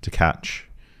resources to catch.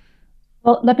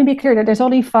 Well, let me be clear that there's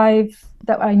only 5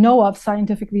 that I know of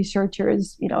scientific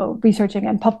researchers, researching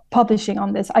and publishing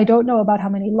on this. I don't know about how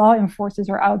many law enforcers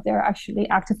are out there actually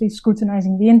actively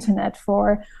scrutinizing the internet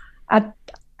for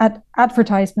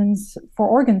advertisements for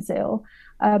organ sale.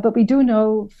 But we do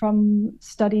know from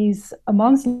studies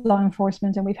amongst law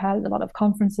enforcement, and we've had a lot of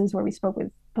conferences where we spoke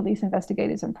with police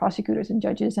investigators and prosecutors and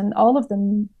judges, and all of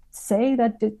them say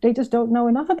that they just don't know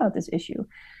enough about this issue.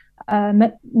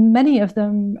 Many of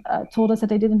them told us that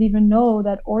they didn't even know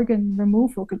that organ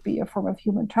removal could be a form of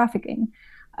human trafficking.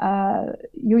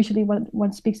 Usually when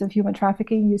one speaks of human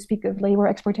trafficking, you speak of labor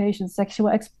exploitation, sexual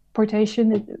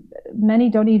exploitation. Many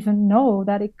don't even know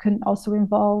that it can also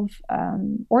involve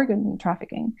organ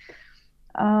trafficking.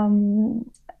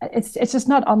 It's just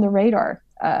not on the radar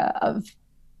of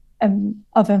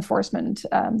enforcement.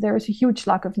 There is a huge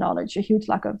lack of knowledge, a huge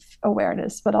lack of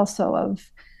awareness, but also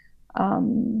of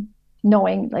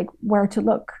knowing like where to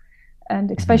look.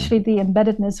 And especially the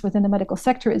embeddedness within the medical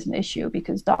sector is an issue,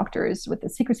 because doctors with the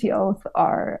secrecy oath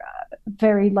are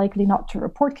very likely not to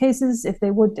report cases. If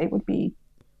they would be,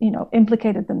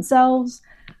 implicated themselves.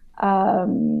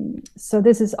 So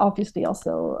this is obviously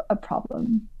also a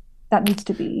problem that needs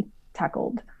to be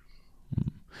tackled.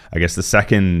 I guess the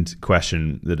second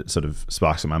question that it sort of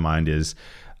sparks in my mind is,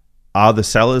 are the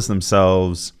sellers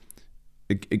themselves,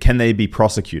 can they be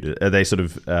prosecuted? Are they sort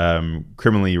of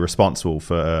criminally responsible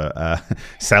for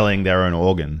selling their own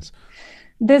organs?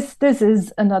 This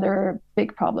is another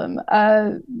big problem.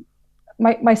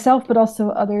 Myself, but also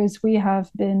others, we have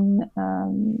been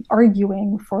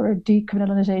arguing for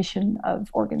decriminalization of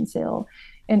organ sale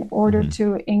in order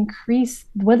to increase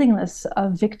the willingness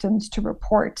of victims to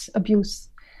report abuse.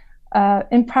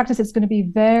 In practice, it's going to be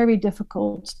very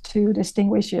difficult to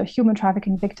distinguish a human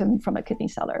trafficking victim from a kidney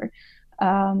seller.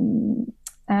 And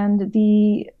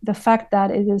the fact that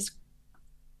it is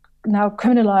now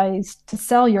criminalized to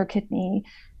sell your kidney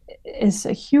is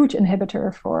a huge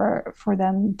inhibitor for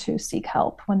them to seek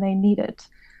help when they need it.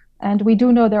 And we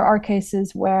do know there are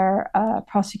cases where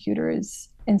prosecutors,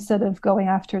 instead of going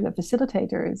after the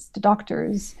facilitators, the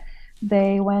doctors,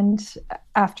 they went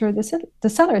after the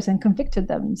sellers and convicted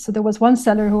them. So there was one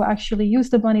seller who actually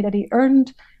used the money that he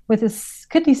earned with his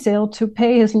kidney sale to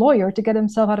pay his lawyer to get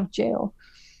himself out of jail.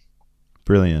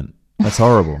 Brilliant. That's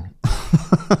horrible.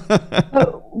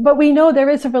 But we know there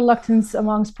is a reluctance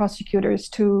amongst prosecutors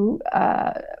to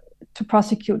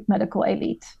prosecute medical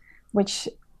elite, which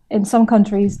in some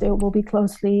countries they will be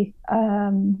closely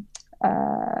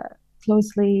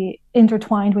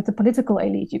intertwined with the political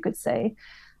elite, you could say.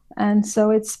 And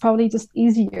so it's probably just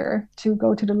easier to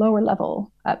go to the lower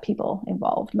level people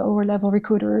involved, lower level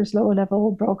recruiters, lower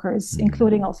level brokers,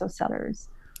 including also sellers.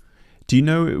 Do you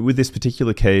know, with this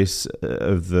particular case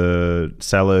of the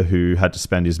seller who had to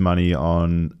spend his money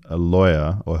on a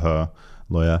lawyer or her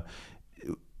lawyer,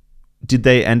 did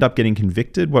they end up getting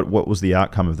convicted? What was the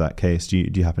outcome of that case? Do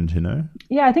you happen to know?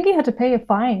 Yeah, I think he had to pay a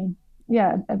fine.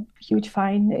 Yeah, a huge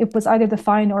fine. It was either the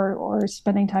fine or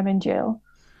spending time in jail.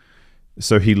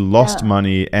 So he lost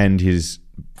money and his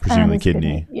presumably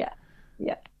kidney. Yeah.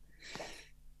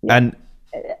 And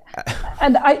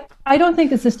I don't think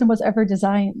the system was ever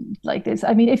designed like this.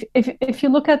 I mean, if you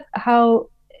look at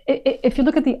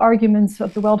the arguments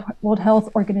of the World Health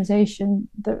Organization,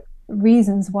 the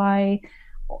reasons why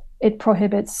it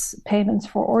prohibits payments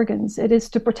for organs, it is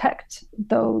to protect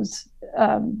those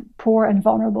poor and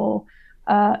vulnerable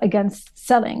against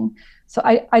selling. So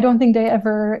I don't think they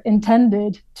ever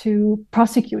intended to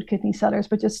prosecute kidney sellers,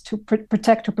 but just to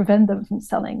protect or prevent them from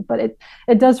selling. But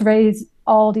it does raise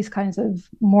all these kinds of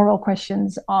moral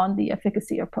questions on the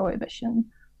efficacy of prohibition.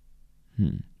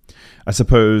 I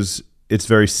suppose it's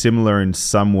very similar in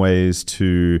some ways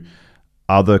to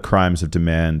other crimes of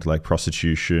demand, like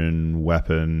prostitution,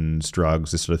 weapons,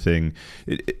 drugs, this sort of thing.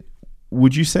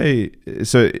 Would you say,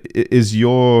 so is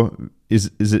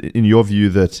it in your view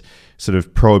that sort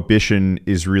of prohibition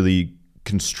is really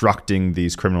constructing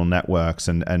these criminal networks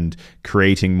and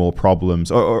creating more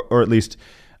problems, or at least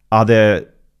are there,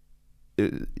 do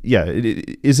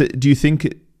you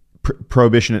think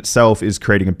prohibition itself is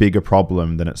creating a bigger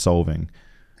problem than it's solving?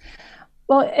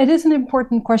 Well, it is an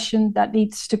important question that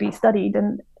needs to be studied,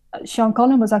 and Sean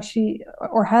Conlon was actually,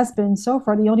 or has been so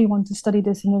far, the only one to study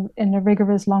this in a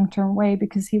rigorous long-term way,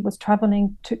 because he was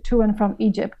traveling to and from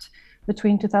Egypt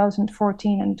between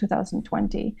 2014 and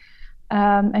 2020.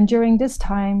 And during this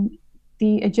time,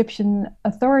 the Egyptian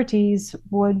authorities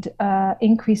would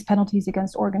increase penalties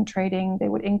against organ trading. They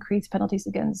would increase penalties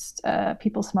against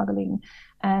people smuggling.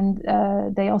 And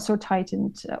they also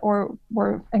tightened, or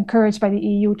were encouraged by the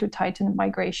EU to tighten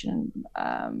migration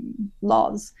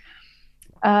laws.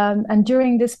 And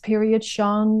during this period,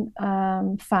 Sean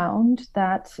found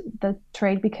that the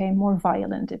trade became more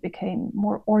violent, it became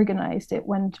more organized, it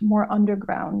went more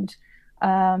underground.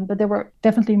 But there were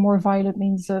definitely more violent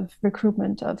means of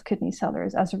recruitment of kidney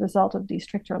sellers as a result of these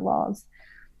stricter laws.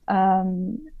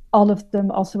 All of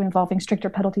them also involving stricter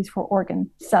penalties for organ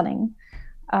selling,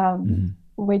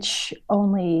 which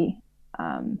only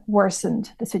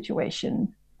worsened the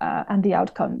situation and the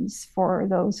outcomes for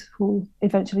those who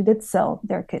eventually did sell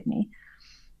their kidney.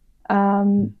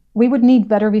 We would need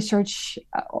better research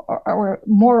or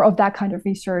more of that kind of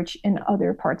research in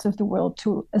other parts of the world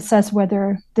to assess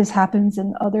whether this happens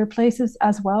in other places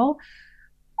as well.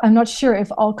 I'm not sure if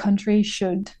all countries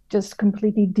should just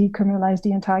completely decriminalize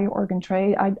the entire organ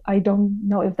trade. I don't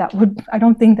know if I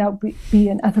don't think that would be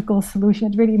an ethical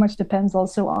solution. It really much depends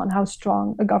also on how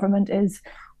strong a government is,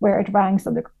 where it ranks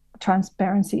on the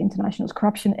Transparency International's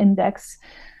corruption index.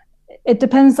 It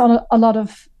depends on a lot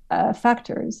of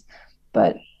factors.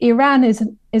 But Iran is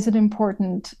an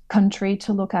important country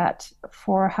to look at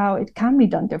for how it can be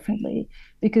done differently,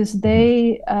 because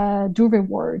they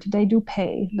do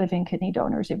pay living kidney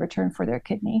donors in return for their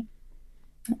kidney.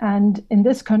 And in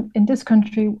this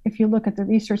country, if you look at the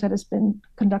research that has been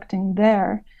conducting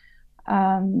there,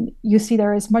 you see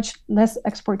there is much less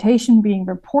exportation being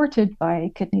reported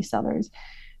by kidney sellers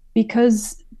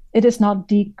because it is not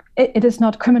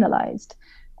criminalized.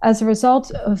 As a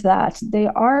result of that, they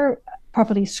are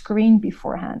properly screened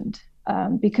beforehand,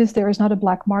 because there is not a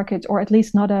black market, or at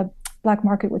least not a black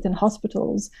market within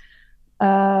hospitals,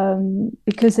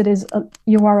 because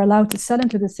you are allowed to sell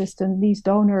into the system. These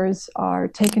donors are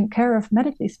taken care of,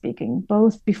 medically speaking,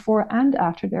 both before and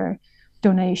after their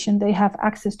donation. They have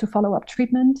access to follow-up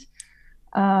treatment.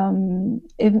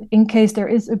 In case there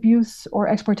is abuse or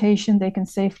exploitation, they can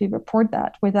safely report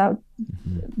that without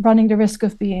running the risk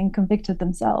of being convicted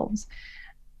themselves.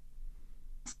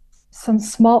 Some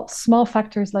small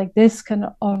factors like this can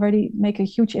already make a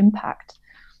huge impact.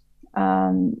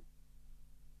 And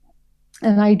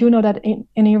I do know that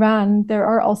in Iran, there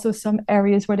are also some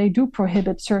areas where they do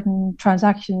prohibit certain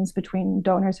transactions between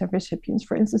donors and recipients.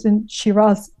 For instance, in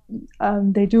Shiraz,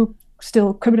 they do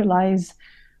still criminalize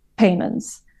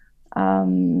payments.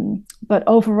 But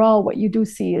overall, what you do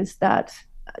see is that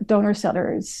donor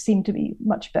sellers seem to be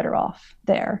much better off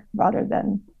there, rather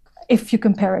than if you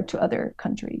compare it to other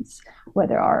countries where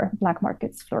there are black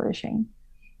markets flourishing.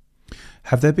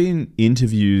 Have there been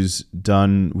interviews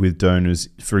done with donors,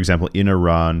 for example, in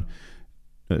Iran,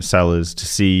 sellers, to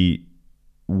see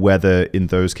whether in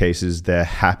those cases they're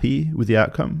happy with the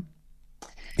outcome?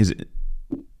 Is it?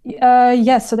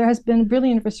 Yes, so there has been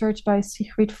brilliant research by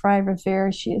Sigrid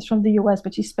Frey-Revere. She is from the US,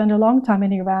 but she spent a long time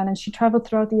in Iran, and she traveled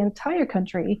throughout the entire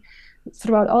country,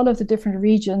 throughout all of the different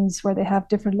regions where they have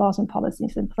different laws and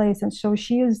policies in place. And so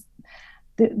she is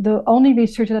the only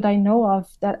researcher that I know of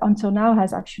that until now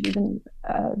has actually been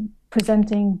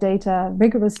presenting data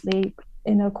rigorously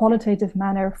in a qualitative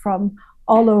manner from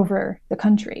all over the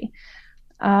country.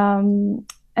 And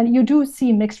you do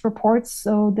see mixed reports.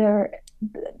 So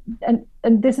and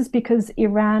this is because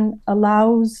Iran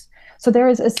allows, so there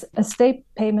is a state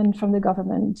payment from the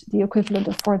government, the equivalent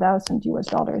of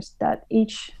 $4,000 that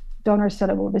each donor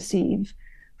seller will receive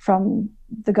from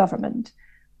the government.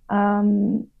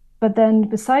 But then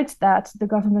besides that, the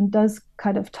government does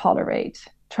kind of tolerate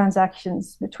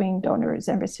transactions between donors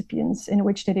and recipients in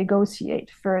which they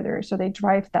negotiate further. So they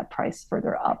drive that price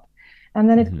further up. And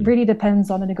then it really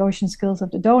depends on the negotiation skills of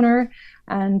the donor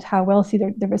and how wealthy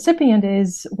the recipient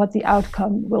is, what the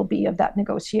outcome will be of that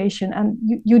negotiation. And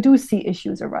you do see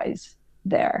issues arise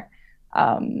there.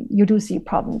 You do see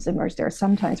problems emerge there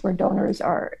sometimes where donors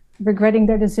are regretting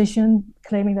their decision,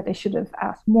 claiming that they should have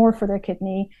asked more for their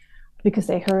kidney because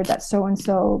they heard that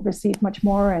so-and-so received much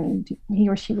more and he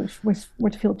or she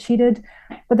would feel cheated.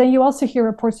 But then you also hear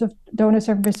reports of donors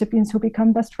and recipients who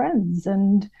become best friends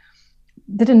and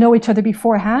didn't know each other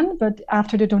beforehand, but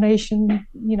after the donation,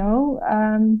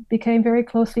 became very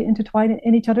closely intertwined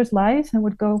in each other's lives and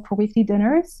would go for weekly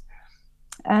dinners.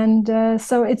 And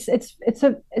so it's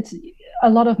a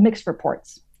lot of mixed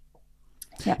reports.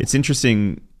 Yeah. It's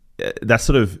interesting. That's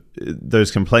sort of, those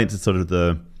complaints are sort of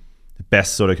the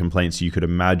best sort of complaints you could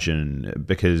imagine,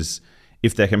 because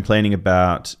if they're complaining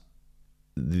about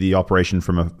the operation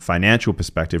from a financial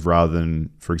perspective rather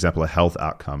than, for example, a health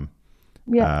outcome,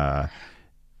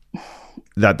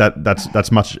 that's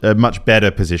a much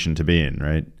better position to be in,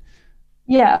 right?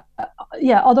 Yeah.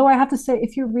 Although I have to say,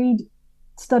 if you read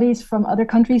studies from other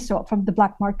countries, so from the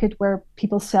black market where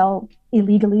people sell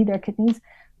illegally their kidneys,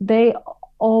 they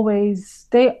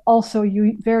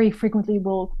very frequently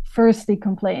will firstly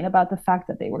complain about the fact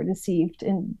that they were deceived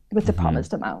with the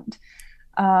promised amount.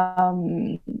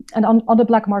 And on the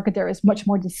black market, there is much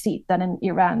more deceit than in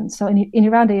Iran. So in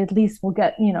Iran, they at least will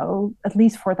get, at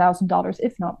least $4,000,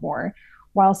 if not more.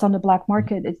 Whilst on the black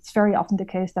market, it's very often the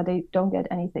case that they don't get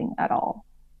anything at all.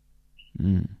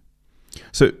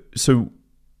 So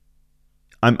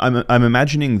I'm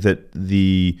imagining that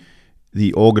the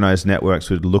organized networks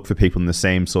would look for people in the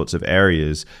same sorts of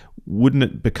areas. Wouldn't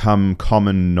it become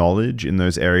common knowledge in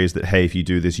those areas that, hey, if you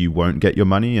do this, you won't get your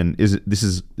money? And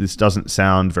this doesn't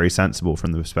sound very sensible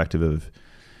from the perspective of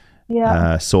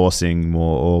sourcing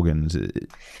more organs.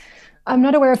 I'm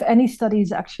not aware of any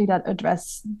studies actually that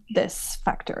address this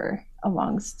factor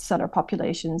amongst seller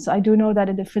populations. I do know that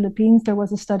in the Philippines, there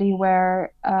was a study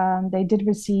where they did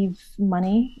receive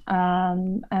money,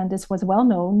 and this was well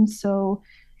known. So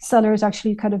sellers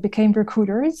actually kind of became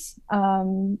recruiters.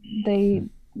 They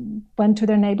went to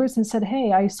their neighbors and said,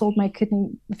 hey, I sold my kidney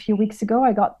a few weeks ago.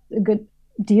 I got a good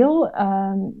deal.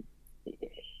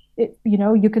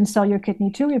 You can sell your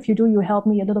kidney too. If you do, you help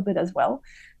me a little bit as well.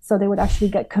 So they would actually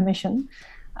get commission.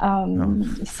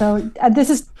 So this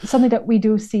is something that we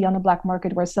do see on the black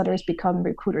market, where sellers become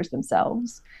recruiters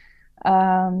themselves,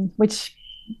 which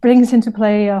brings into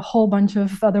play a whole bunch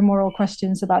of other moral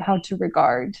questions about how to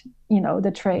regard,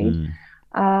 the trade.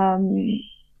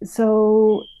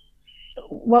 So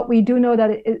what we do know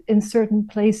that in certain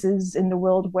places in the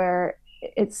world where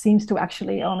it seems to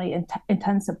actually only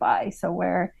intensify, so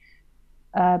where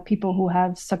people who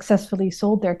have successfully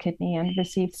sold their kidney and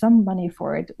received some money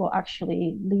for it will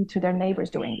actually lead to their neighbors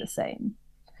doing the same.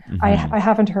 I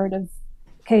haven't heard of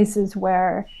cases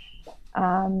where,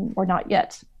 or not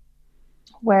yet,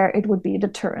 where it would be a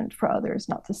deterrent for others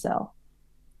not to sell.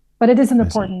 But it is an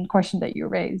important question that you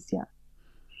raised, yeah.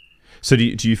 So do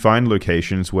you find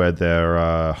locations where there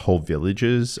are whole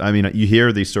villages? I mean, you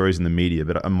hear these stories in the media,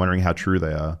 but I'm wondering how true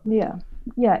they are. Yeah.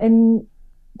 In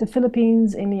the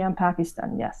Philippines, India, and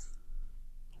Pakistan, yes.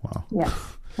 Wow. Yes,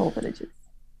 whole villages.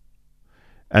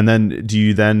 And then do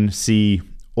you then see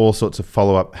all sorts of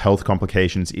follow-up health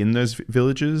complications in those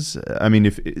villages? I mean,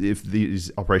 if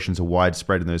these operations are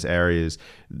widespread in those areas,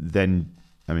 then,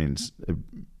 I mean, it's a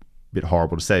bit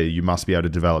horrible to say, you must be able to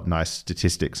develop nice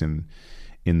statistics in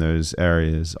those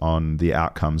areas on the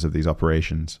outcomes of these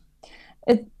operations.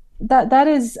 That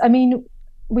is, I mean,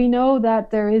 we know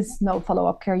that there is no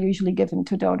follow-up care usually given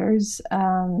to donors,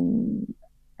 and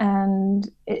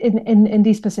in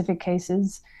these specific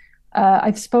cases,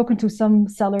 I've spoken to some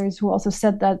sellers who also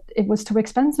said that it was too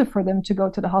expensive for them to go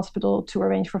to the hospital to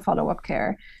arrange for follow-up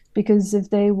care, because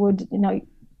if they would,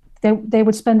 they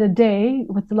would spend a day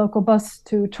with the local bus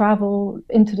to travel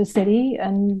into the city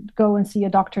and go and see a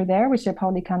doctor there, which they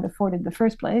probably can't afford in the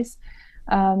first place.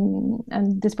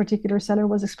 And this particular seller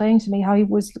was explaining to me how he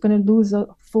was going to lose a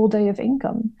full day of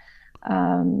income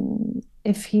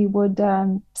if he would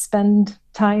spend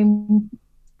time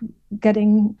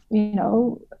getting,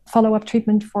 follow-up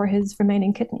treatment for his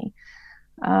remaining kidney.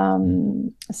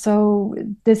 So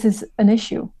this is an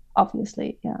issue,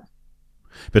 obviously, yeah.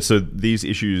 But so these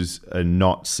issues are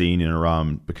not seen in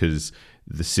Iran because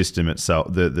the system itself,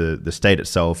 the state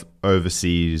itself,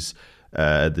 oversees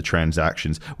the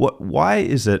transactions. Why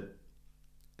is it?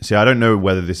 See, I don't know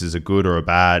whether this is a good or a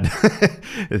bad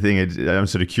thing. I'm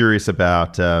sort of curious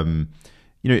about.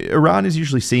 Iran is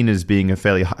usually seen as being a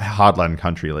fairly hardline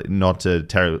country, like not a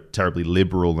terribly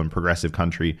liberal and progressive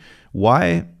country.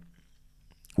 Why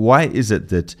is it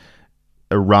that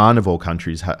Iran, of all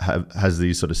countries, has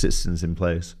these sort of systems in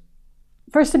place?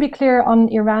 First, to be clear on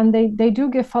Iran, they do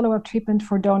give follow-up treatment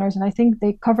for donors, and I think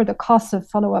they cover the costs of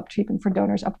follow-up treatment for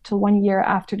donors up to 1 year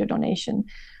after the donation.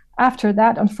 After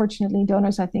that, unfortunately,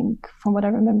 donors, I think, from what I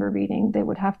remember reading, they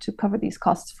would have to cover these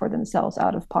costs for themselves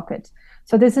out of pocket.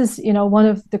 So this is, one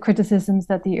of the criticisms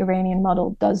that the Iranian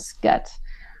model does get.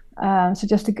 So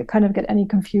just to kind of get any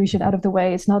confusion out of the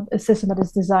way, it's not a system that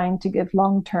is designed to give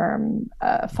long-term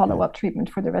follow-up treatment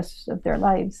for the rest of their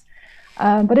lives.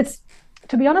 But it's,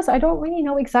 to be honest, I don't really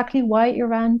know exactly why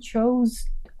Iran chose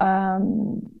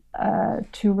to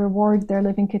reward their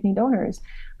living kidney donors.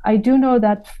 I do know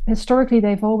that historically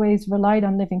they've always relied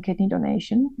on living kidney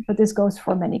donation, but this goes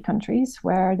for many countries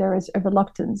where there is a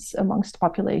reluctance amongst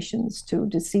populations to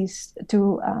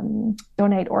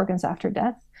donate organs after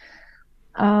death.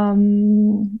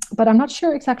 But I'm not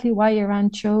sure exactly why Iran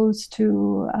chose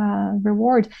to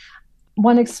reward.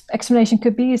 One explanation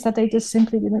could be is that they just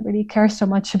simply didn't really care so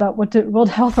much about what the World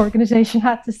Health Organization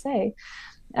had to say.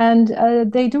 And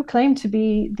they do claim to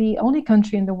be the only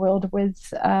country in the world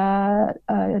with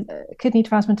kidney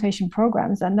transplantation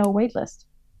programs and no waitlist.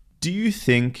 Do you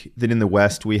think that in the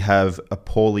West we have a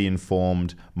poorly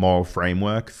informed moral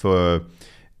framework for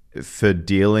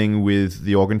dealing with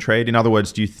the organ trade? In other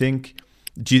words, do you think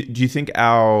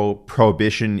our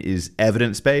prohibition is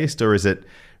evidence-based, or is it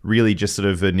really just sort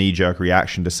of a knee-jerk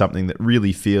reaction to something that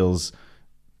really feels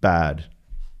bad?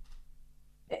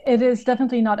 It is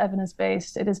definitely not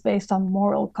evidence-based. It is based on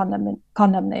moral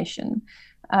condemnation.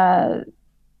 The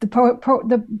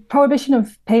prohibition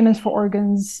of payments for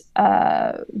organs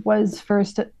was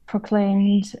first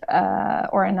proclaimed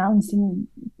or announced in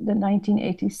the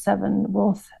 1987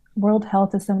 World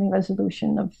Health Assembly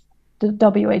resolution of the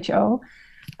WHO.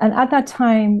 And at that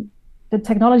time, the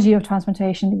technology of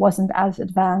transplantation wasn't as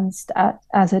advanced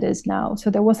as it is now. So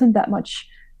there wasn't that much.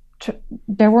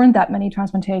 There weren't that many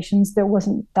transplantations. There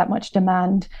wasn't that much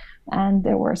demand, and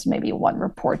there was maybe one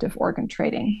report of organ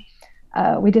trading.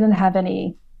 We didn't have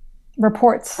any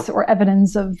reports or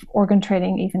evidence of organ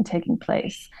trading even taking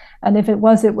place. And if it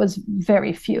was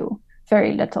very few,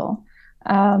 very little.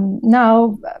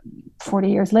 Now, 40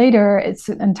 years later, it's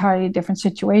an entirely different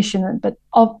situation. But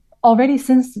already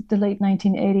since the late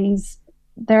 1980s,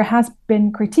 there has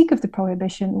been critique of the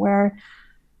prohibition where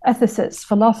ethicists,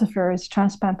 philosophers,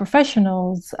 transplant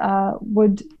professionals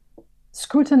would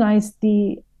scrutinize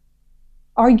the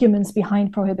arguments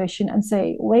behind prohibition and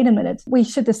say, wait a minute, we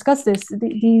should discuss this.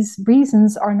 These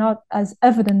reasons are not as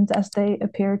evident as they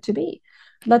appear to be.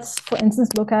 Let's, for instance,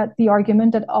 look at the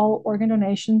argument that all organ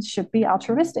donations should be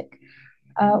altruistic.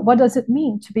 What does it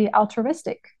mean to be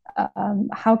altruistic?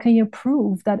 How can you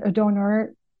prove that a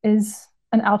donor is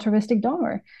an altruistic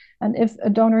donor? And if a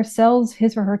donor sells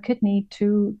his or her kidney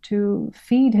to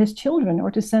feed his children or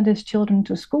to send his children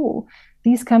to school,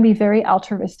 these can be very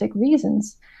altruistic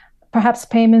reasons. Perhaps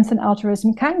payments and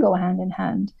altruism can go hand in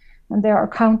hand. And there are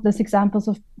countless examples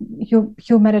of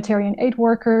humanitarian aid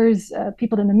workers,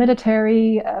 people in the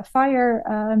military,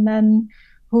 firemen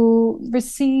who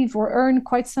receive or earn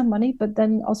quite some money, but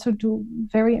then also do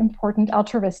very important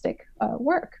altruistic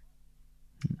work.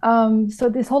 So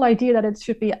this whole idea that it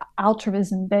should be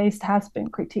altruism-based has been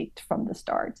critiqued from the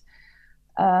start.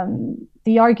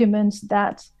 The argument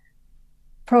that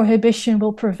prohibition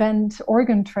will prevent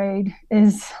organ trade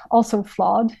is also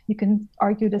flawed. You can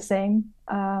argue the same,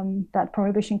 that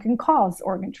prohibition can cause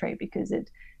organ trade because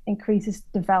it increases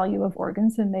the value of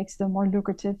organs and makes them more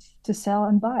lucrative to sell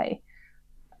and buy,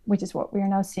 which is what we are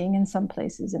now seeing in some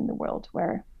places in the world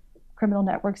where criminal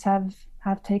networks have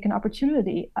taken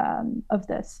opportunity of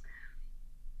this.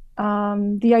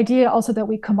 The idea also that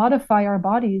we commodify our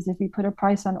bodies if we put a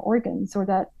price on organs, or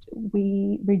that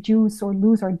we reduce or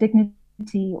lose our dignity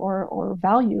or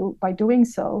value by doing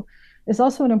so, is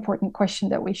also an important question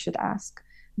that we should ask.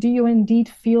 Do you indeed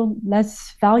feel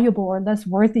less valuable or less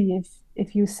worthy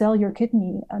if you sell your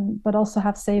kidney, but also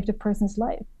have saved a person's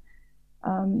life?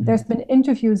 There's been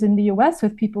interviews in the US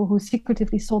with people who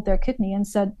secretively sold their kidney and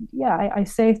said, yeah, I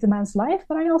saved the man's life,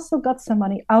 but I also got some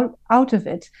money out of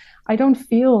it. I don't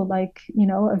feel like,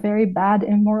 a very bad,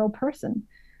 immoral person.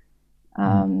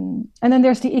 And then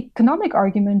there's the economic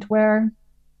argument where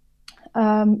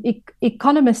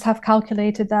economists have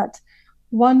calculated that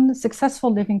one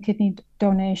successful living kidney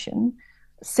donation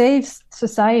saves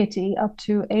society up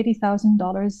to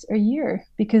 $80,000 a year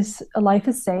because a life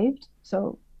is saved.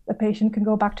 So a patient can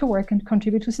go back to work and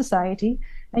contribute to society,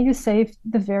 and you save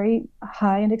the very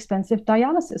high and expensive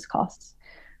dialysis costs.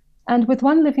 And with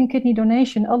one living kidney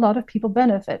donation, a lot of people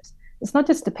benefit. It's not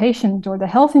just the patient or the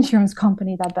health insurance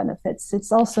company that benefits,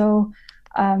 it's also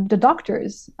the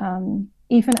doctors.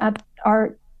 Even at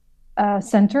our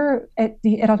center, at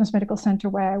the Erasmus Medical Center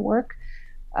where I work,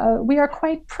 we are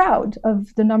quite proud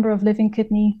of the number of living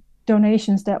kidney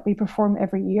donations that we perform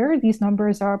every year. These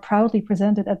numbers are proudly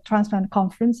presented at transplant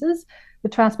conferences. The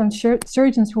transplant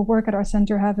surgeons who work at our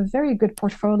center have a very good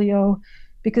portfolio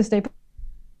because they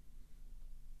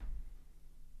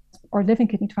or living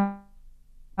kidney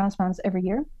transplants every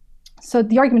year. So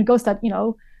the argument goes that,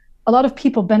 a lot of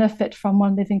people benefit from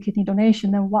one living kidney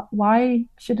donation, then why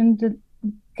shouldn't the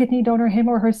kidney donor, him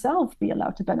or herself, be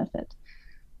allowed to benefit?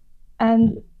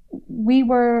 And we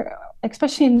were,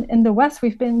 especially in the West,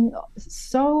 we've been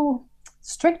so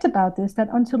strict about this that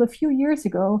until a few years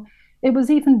ago, it was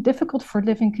even difficult for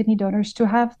living kidney donors to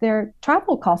have their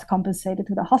travel costs compensated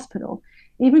to the hospital.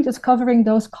 Even just covering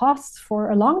those costs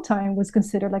for a long time was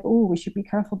considered like, oh, we should be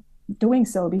careful doing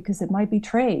so because it might be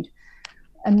trade.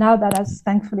 And now that has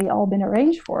thankfully all been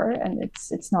arranged for, and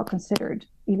it's not considered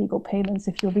illegal payments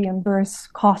if you reimburse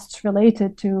costs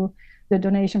related to the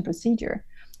donation procedure.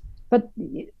 But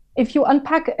if you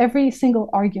unpack every single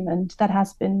argument that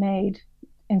has been made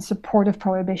in support of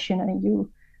prohibition, and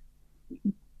you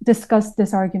discuss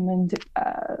this argument,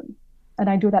 and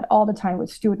I do that all the time with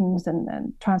students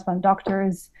and transplant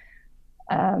doctors,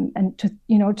 and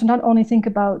to not only think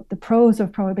about the pros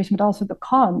of prohibition but also the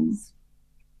cons,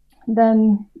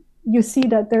 then you see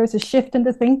that there is a shift in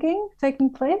the thinking taking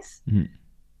place,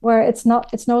 where it's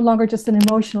no longer just an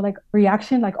emotional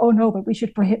reaction, like, oh no, but we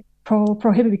should prohibit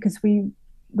because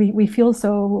we feel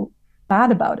so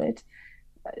bad about it.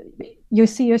 You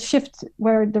see a shift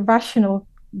where the rational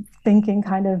thinking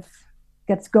kind of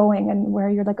gets going, and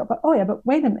where you're like, oh yeah, but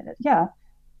wait a minute, yeah,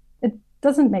 it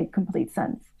doesn't make complete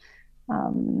sense,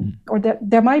 or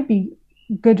there might be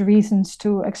good reasons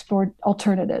to explore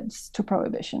alternatives to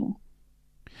prohibition.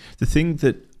 The thing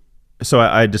that, so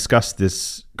I discussed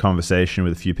this conversation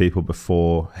with a few people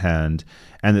beforehand,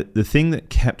 and the thing that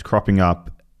kept cropping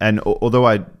up, and although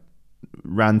I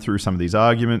ran through some of these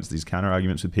arguments, these counter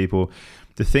arguments with people,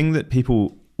 the thing that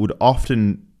people would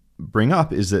often bring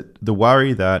up is that the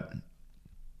worry that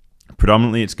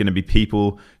predominantly it's going to be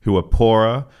people who are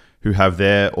poorer, who have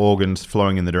their organs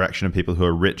flowing in the direction of people who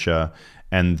are richer,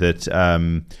 and that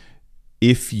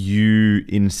if you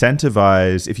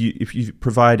incentivize, if you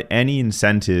provide any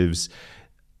incentives,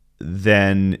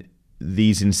 then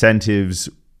these incentives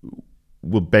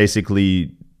will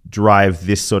basically drive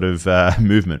this sort of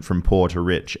movement from poor to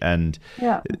rich. And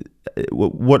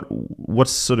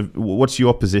what's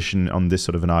your position on this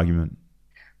sort of an argument?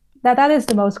 That is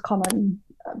the most common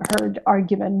heard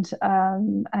argument,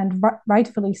 and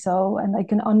rightfully so. And I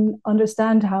can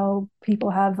understand how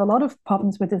people have a lot of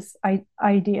problems with this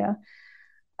idea.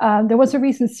 There was a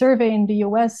recent survey in the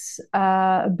US,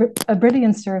 a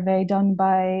brilliant survey done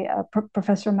by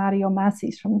Professor Mario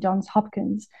Massis from Johns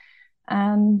Hopkins.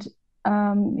 And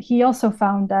he also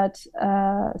found that,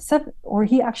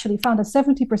 he actually found that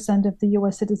 70% of the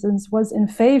US citizens was in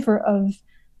favor of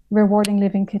rewarding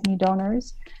living kidney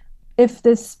donors if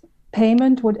this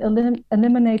payment would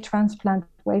eliminate transplant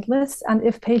waitlists and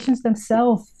if patients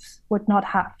themselves would not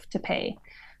have to pay.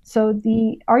 So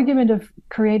the argument of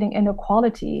creating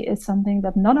inequality is something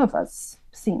that none of us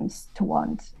seems to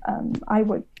want. I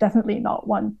would definitely not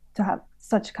want to have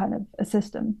such kind of a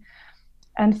system.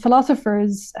 And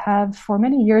philosophers have for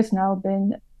many years now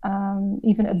been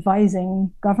even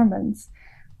advising governments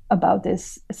about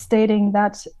this, stating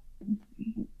that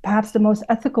perhaps the most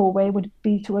ethical way would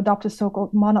be to adopt a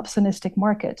so-called monopsonistic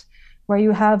market, where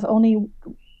you have only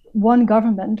one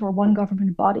government or one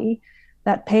government body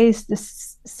that pays the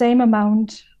same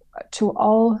amount to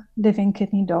all living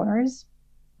kidney donors,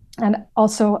 and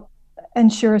also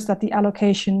ensures that the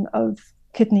allocation of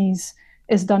kidneys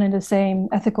is done in the same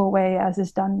ethical way as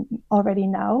is done already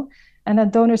now, and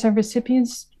that donors and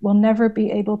recipients will never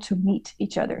be able to meet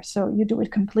each other. So you do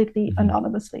it completely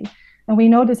anonymously. And we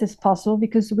know this is possible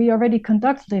because we already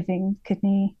conduct living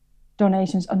kidney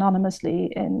donations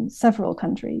anonymously in several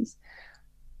countries.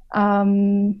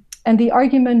 And the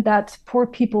argument that poor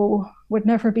people would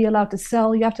never be allowed to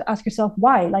sell, you have to ask yourself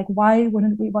why. Like, why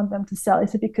wouldn't we want them to sell?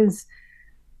 Is it because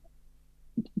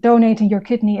donating your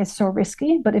kidney is so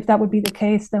risky? But if that would be the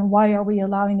case, then why are we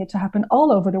allowing it to happen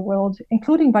all over the world,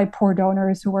 including by poor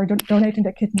donors who are donating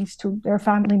their kidneys to their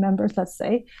family members, let's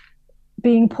say?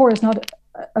 Being poor is not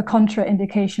a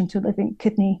contraindication to living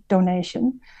kidney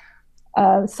donation.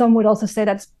 Some would also say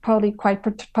that's probably quite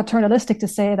paternalistic to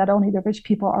say that only the rich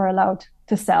people are allowed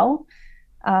to sell,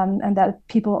 and that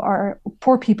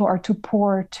poor people are too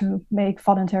poor to make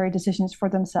voluntary decisions for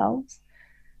themselves.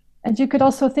 And you could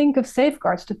also think of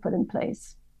safeguards to put in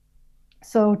place.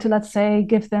 So to, let's say,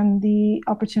 give them the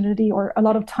opportunity or a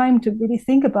lot of time to really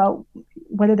think about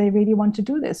whether they really want to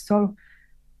do this. So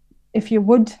if you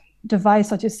would devise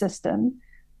such a system,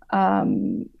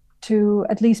 to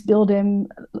at least build in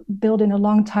a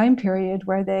long time period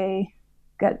where they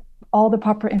get all the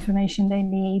proper information they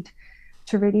need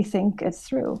to really think it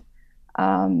through.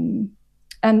 And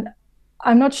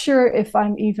I'm not sure if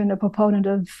I'm even a proponent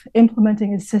of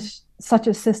implementing such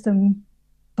a system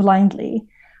blindly.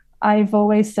 I've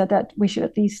always said that we should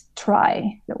at least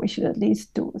try, that we should at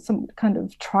least do some kind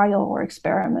of trial or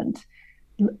experiment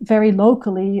very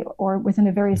locally or within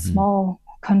a very small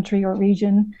country or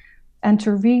region, and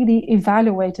to really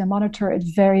evaluate and monitor it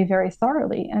very, very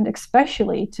thoroughly, and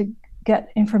especially to get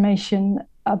information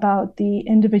about the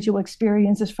individual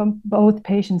experiences from both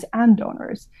patients and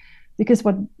donors. Because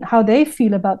how they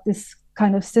feel about this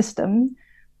kind of system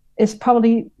is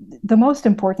probably the most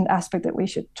important aspect that we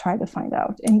should try to find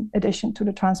out, in addition to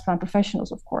the transplant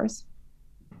professionals, of course.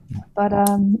 But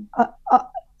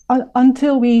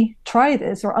until we try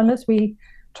this, or unless we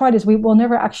try this, we will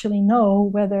never actually know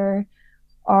whether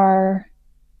our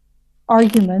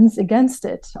arguments against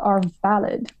it are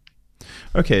valid.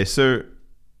 Okay, so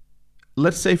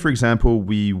let's say, for example,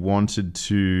 we wanted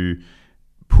to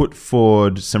put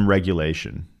forward some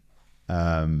regulation.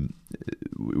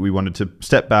 We wanted to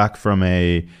step back from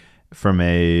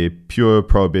a pure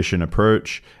prohibition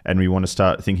approach, and we want to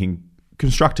start thinking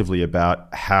constructively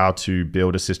about how to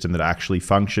build a system that actually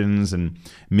functions and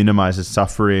minimizes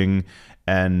suffering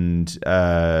and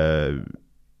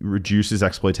reduces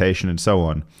exploitation and so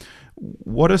on.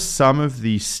 What are some of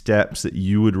the steps that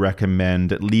you would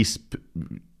recommend, at least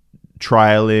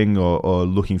trialing or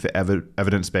looking for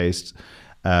evidence-based?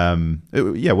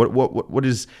 What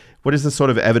is the sort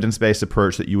of evidence-based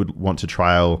approach that you would want to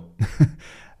trial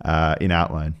in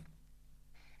outline?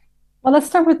 Well, let's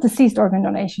start with deceased organ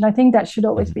donation. I think that should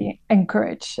always be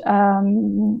encouraged.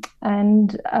 And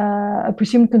a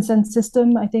presumed consent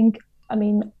system,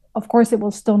 of course, it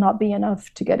will still not be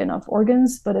enough to get enough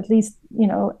organs, but at least,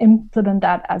 implement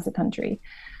that as a country.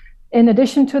 In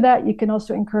addition to that, you can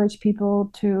also encourage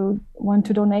people to want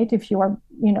to donate if you are,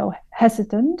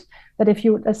 hesitant. That if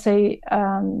you, let's say,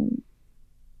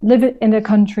 live in a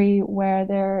country where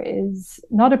there is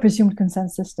not a presumed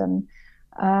consent system,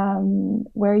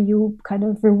 where you kind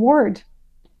of reward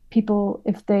people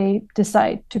if they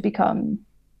decide to become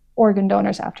organ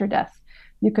donors after death.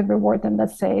 You can reward them,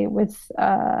 let's say, with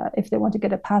if they want to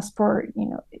get a passport,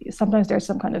 sometimes there's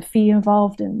some kind of fee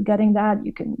involved in getting that.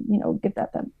 You can, give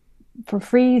that them for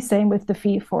free. Same with the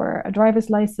fee for a driver's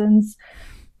license.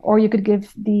 Or you could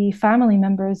give the family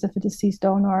members of a deceased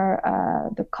donor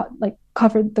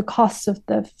cover the costs of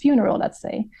the funeral, let's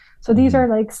say. So these are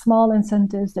like small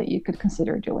incentives that you could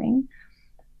consider doing.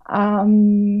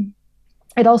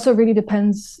 It also really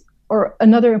depends, or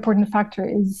another important factor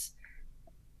is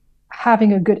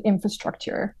having a good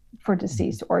infrastructure for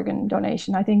deceased organ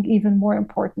donation. I think even more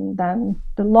important than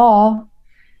the law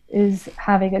is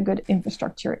having a good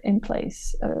infrastructure in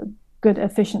place, a good,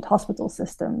 efficient hospital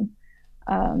system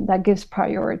that gives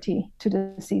priority to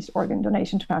deceased organ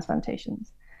donation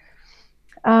transplantations.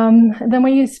 Then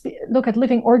when you look at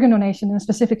living organ donation, and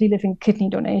specifically living kidney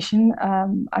donation,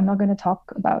 I'm not going to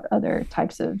talk about other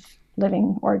types of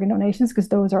living organ donations because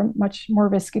those are much more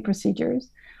risky procedures.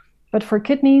 But for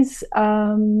kidneys,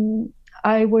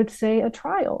 I would say a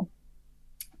trial.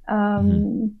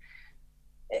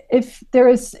 If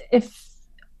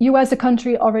you as a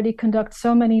country already conduct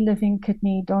so many living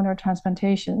kidney donor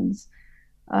transplantations,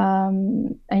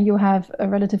 and you have a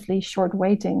relatively short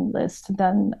waiting list,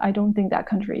 then I don't think that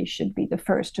country should be the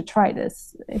first to try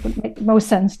this. It would make most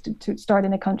sense to start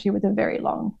in a country with a very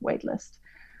long wait list.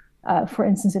 For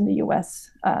instance, in the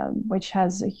US, which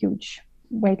has a huge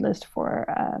wait list for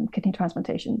kidney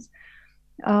transplantations.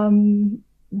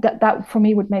 That for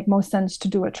me would make most sense to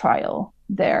do a trial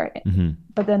there,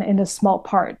 but then in a small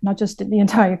part, not just in the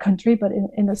entire country, but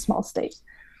in a small state.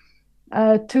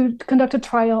 To conduct a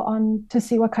trial to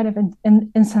see what kind of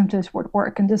incentives would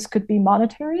work. And this could be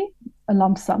monetary, a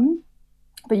lump sum,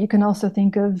 but you can also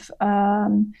think of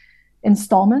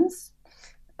installments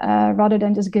rather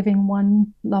than just giving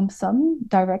one lump sum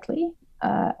directly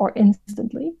or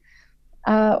instantly.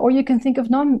 Or you can think of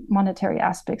non-monetary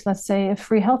aspects, let's say a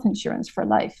free health insurance for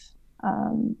life,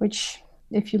 which,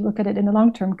 if you look at it in the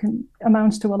long term,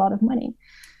 amounts to a lot of money.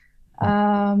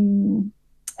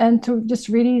 And to just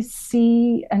really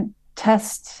see and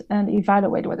test and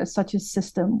evaluate whether such a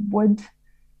system would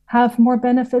have more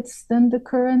benefits than the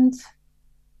current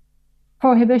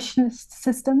prohibitionist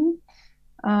system.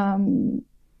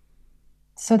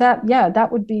 So that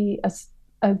would be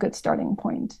a good starting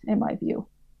point, in my view.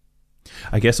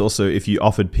 I guess also if you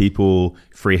offered people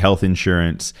free health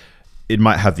insurance, it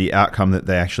might have the outcome that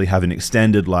they actually have an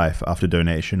extended life after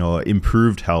donation or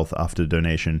improved health after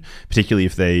donation, particularly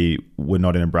if they were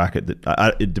not in a bracket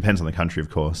that, it depends on the country, of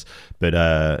course, but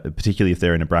particularly if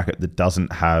they're in a bracket that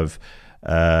doesn't have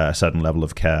a certain level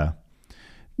of care.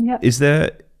 Yeah. Is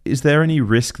there any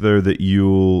risk though that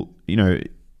you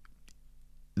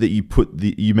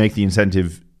make the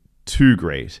incentive too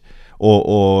great?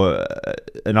 Or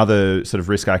another sort of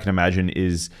risk I can imagine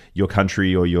is your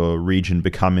country or your region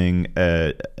becoming,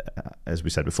 as we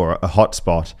said before, a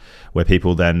hotspot where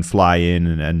people then fly in.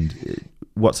 And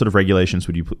what sort of regulations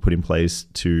would you put in place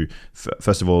to,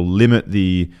 first of all, limit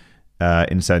the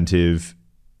incentive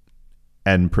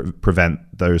and prevent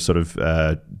those sort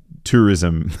of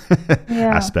tourism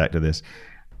aspect of this?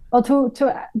 Well,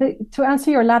 to answer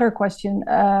your latter question,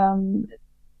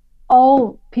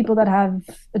 all people that have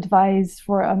advised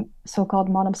for a so-called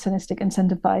monopsonistic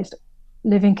incentivized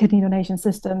living kidney donation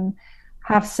system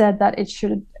have said that it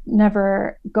should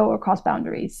never go across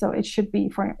boundaries. So it should be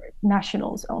for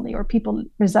nationals only, or people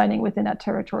residing within that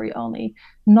territory only,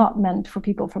 not meant for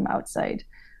people from outside,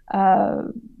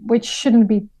 which shouldn't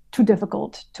be too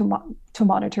difficult to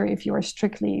monitor if you are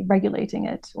strictly regulating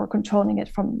it or controlling it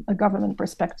from a government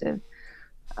perspective.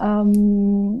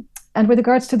 And with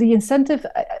regards to the incentive,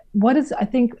 what is, I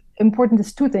think, important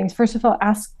is two things. First of all,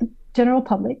 ask the general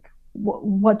public,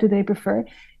 what do they prefer?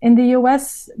 In the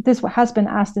US, this has been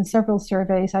asked in several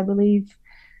surveys. I believe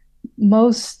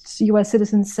most US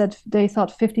citizens said they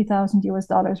thought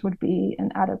 $50,000 would be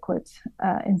an adequate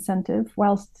incentive,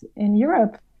 whilst in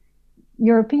Europe,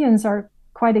 Europeans are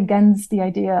quite against the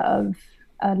idea of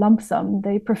a lump sum.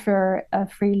 They prefer a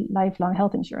free lifelong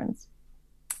health insurance.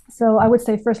 So I would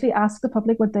say, firstly, ask the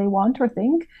public what they want or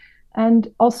think, and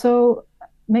also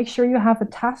make sure you have a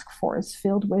task force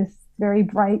filled with very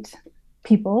bright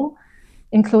people,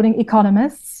 including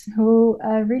economists who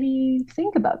really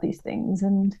think about these things.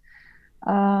 And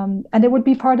it would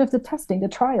be part of the testing, the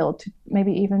trial, to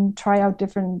maybe even try out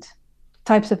different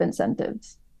types of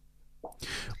incentives.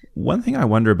 One thing I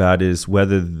wonder about is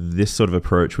whether this sort of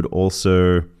approach would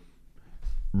also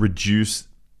reduce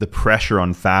the pressure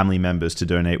on family members to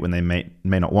donate when they may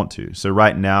not want to. So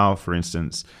right now, for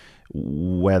instance,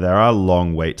 where there are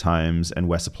long wait times and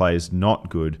where supply is not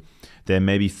good, there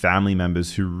may be family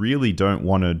members who really don't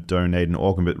want to donate an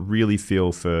organ, but really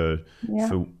feel for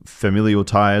familial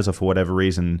ties or for whatever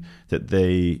reason that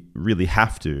they really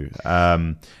have to.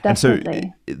 And so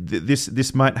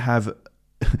this might have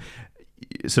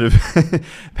sort of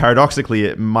paradoxically,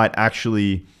 it might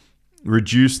actually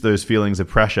reduce those feelings of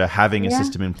pressure having a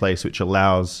system in place which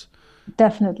allows.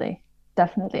 Definitely.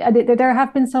 There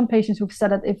have been some patients who've said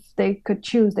that if they could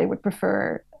choose, they would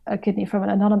prefer a kidney from an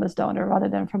anonymous donor rather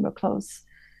than from a close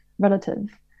relative,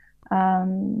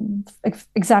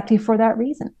 exactly for that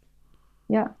reason.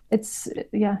 You're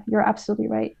absolutely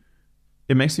right.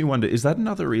 It makes me wonder, is that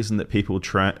another reason that people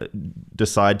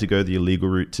decide to go the illegal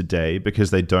route today, because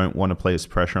they don't want to place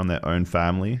pressure on their own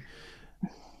family?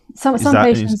 Some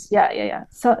patients,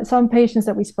 So some patients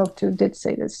that we spoke to did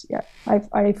say this. Yeah,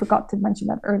 I forgot to mention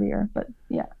that earlier, but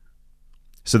yeah.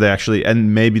 So they actually,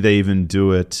 and maybe they even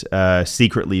do it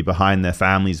secretly behind their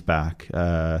family's back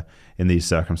in these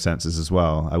circumstances as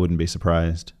well. I wouldn't be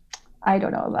surprised. I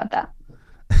don't know about that.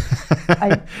 I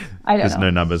don't know. There's no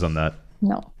numbers on that.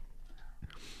 No.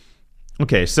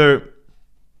 Okay, so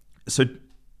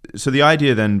the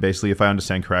idea then, basically, if I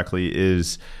understand correctly,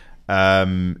 is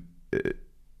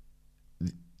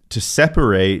to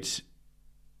separate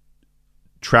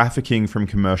trafficking from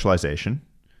commercialization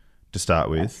to start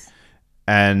with.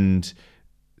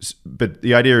 Yes. But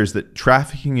the idea is that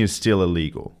trafficking is still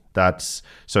illegal. That's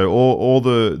so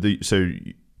so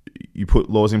you put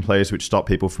laws in place which stop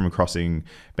people from crossing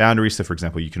boundaries. So, for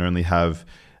example, you can only have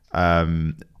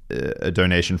a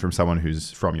donation from someone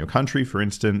who's from your country, for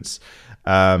instance,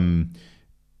 and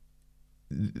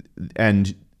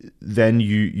then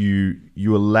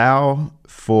you allow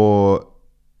for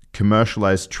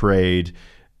commercialized trade,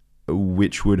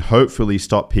 which would hopefully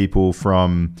stop people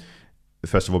from,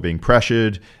 first of all, being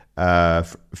pressured,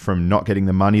 from not getting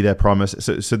the money they're promised.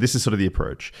 So this is sort of the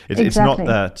approach. It's not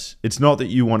that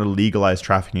you want to legalize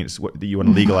trafficking. It's that you want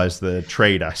to legalize the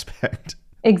trade aspect.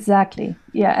 Exactly.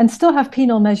 Yeah. And still have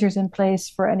penal measures in place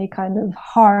for any kind of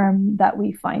harm that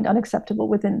we find unacceptable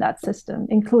within that system,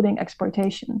 including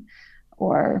exploitation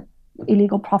or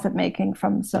illegal profit making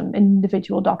from some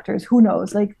individual doctors. Who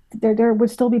knows? Like there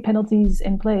would still be penalties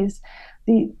in place.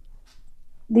 The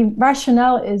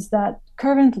rationale is that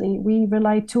currently we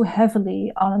rely too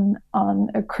heavily on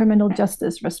a criminal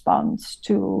justice response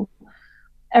to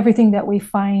everything that we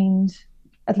find,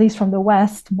 at least from the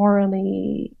West,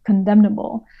 morally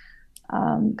condemnable.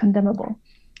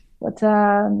 But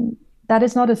that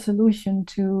is not a solution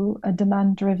to a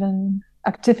demand-driven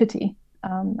activity.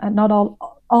 And not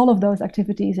all of those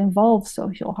activities involve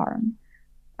social harm.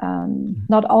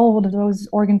 Not all of those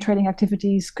organ trading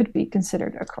activities could be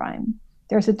considered a crime.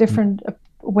 There's a different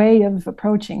way of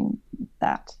approaching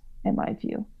that, in my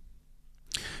view.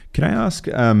 Can I ask,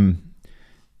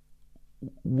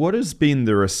 what has been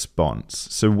the response?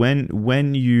 So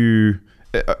when you,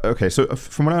 okay, so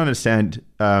from what I understand,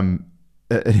 an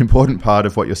important part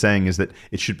of what you're saying is that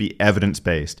it should be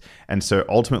evidence-based. And so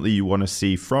ultimately you want to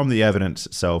see from the evidence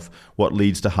itself what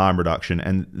leads to harm reduction.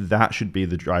 And that should be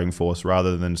the driving force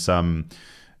rather than some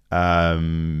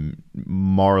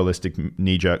moralistic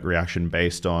knee-jerk reaction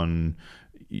based on,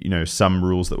 some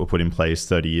rules that were put in place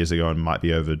 30 years ago and might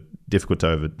be difficult to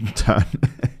overturn.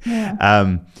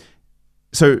 Yeah.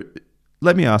 So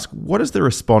let me ask, what has the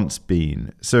response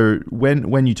been? So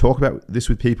when you talk about this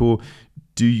with people,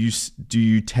 do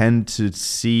you tend to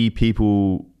see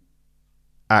people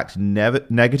act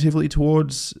negatively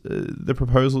towards the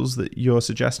proposals that you're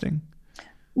suggesting?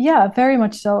 Yeah, very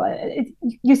much so.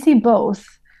 You see both.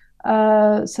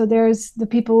 So there's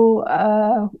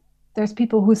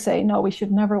people who say, no, we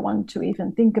should never want to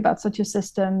even think about such a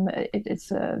system.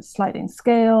 It's a sliding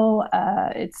scale.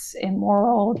 It's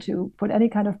immoral to put any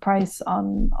kind of price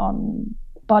on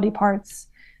body parts,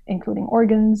 including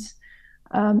organs.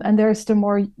 And there's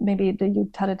maybe the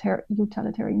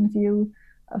utilitarian view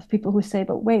of people who say,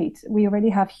 but wait, we already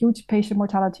have huge patient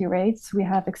mortality rates. We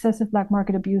have excessive black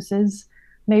market abuses.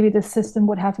 Maybe the system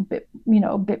would have a bit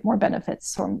more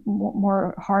benefits or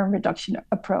more harm reduction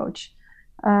approach.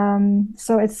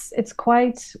 So it's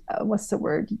quite, what's the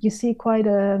word? You see quite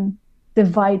a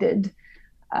divided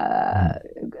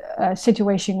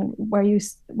situation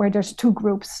where there's two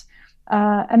groups,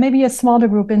 and maybe a smaller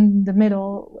group in the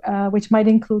middle, which might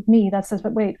include me, that says,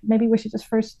 but wait, maybe we should just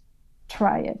first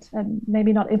try it and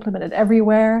maybe not implement it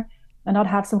everywhere, and not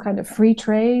have some kind of free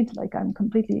trade. Like, I'm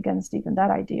completely against even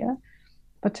that idea,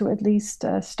 but to at least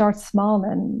start small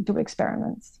and do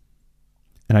experiments.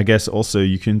 And I guess also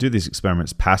you can do these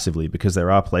experiments passively, because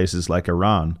there are places like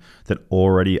Iran that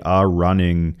already are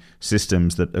running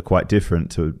systems that are quite different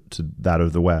to that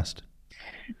of the West.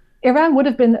 Iran would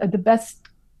have been the best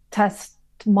test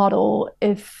model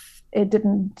if it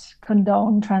didn't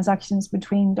condone transactions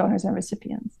between donors and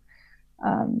recipients.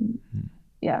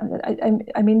 Yeah,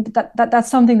 I mean that's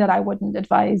something that I wouldn't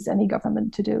advise any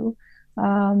government to do.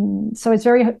 So it's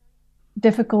very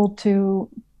difficult to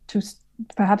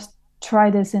perhaps try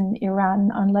this in Iran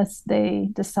unless they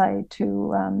decide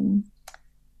to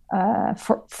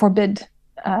forbid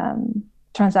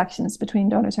transactions between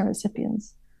donors and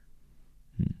recipients.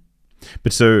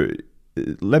 But I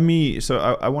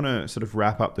want to sort of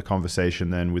wrap up the conversation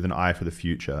then with an eye for the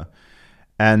future.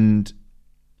 And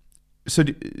so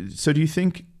do you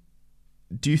think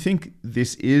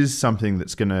this is something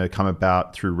that's going to come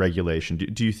about through regulation?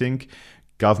 Do you think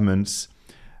governments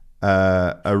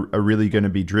are really going to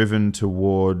be driven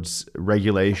towards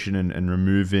regulation and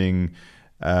removing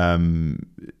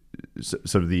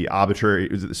sort of the arbitrary,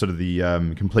 sort of the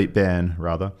complete ban,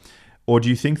 rather? Or do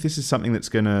you think this is something that's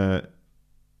going to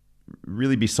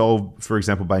really be solved, for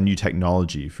example, by new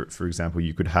technology? For example,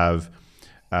 you could have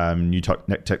new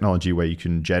technology where you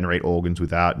can generate organs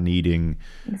without needing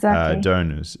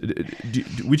donors.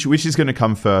 Which is going to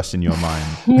come first in your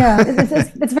mind? Yeah,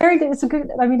 it's a good.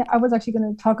 I mean, I was actually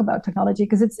going to talk about technology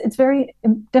because it's very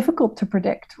difficult to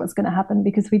predict what's going to happen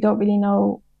because we don't really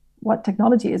know what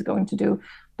technology is going to do.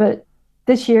 But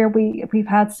this year we've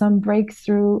had some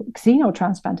breakthrough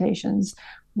xenotransplantations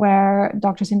where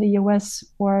doctors in the US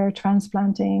were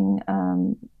transplanting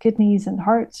kidneys and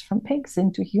hearts from pigs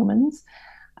into humans.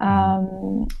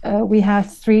 We have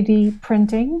 3D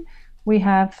printing. We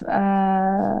have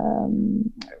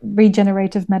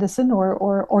regenerative medicine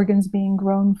or organs being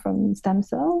grown from stem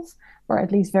cells, or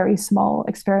at least very small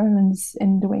experiments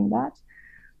in doing that.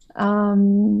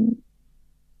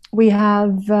 We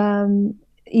have,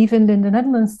 even in the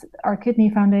Netherlands, our kidney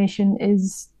foundation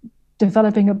is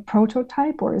developing a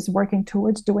prototype or is working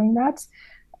towards doing that,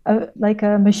 like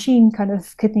a machine kind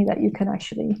of kidney that you can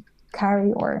actually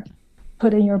carry or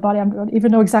put in your body. I don't even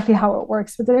know exactly how it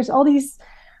works, but there's all these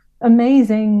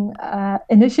amazing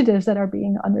initiatives that are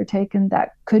being undertaken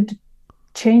that could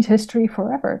change history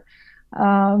forever.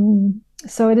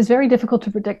 So it is very difficult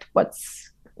to predict what's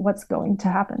going to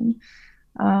happen.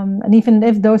 And even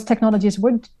if those technologies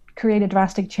would create a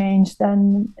drastic change,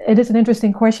 then it is an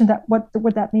interesting question that what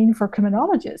would that mean for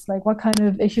criminologists? Like, what kind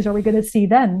of issues are we going to see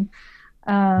then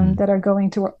that are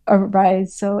going to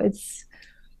arise? So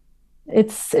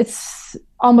it's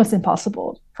almost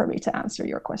impossible for me to answer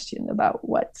your question about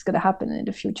what's going to happen in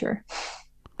the future.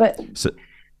 But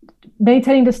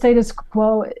maintaining the status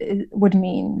quo would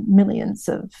mean millions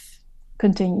of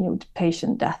continued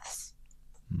patient deaths.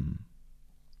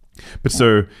 But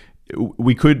so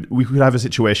we could have a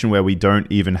situation where we don't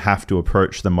even have to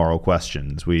approach the moral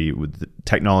questions.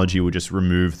 Technology will just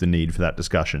remove the need for that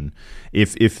discussion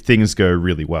if things go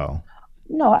really well.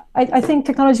 No, I think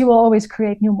technology will always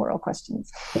create new moral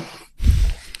questions.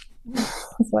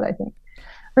 That's what I think.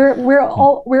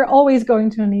 We're always going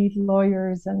to need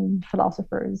lawyers and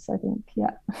philosophers, I think.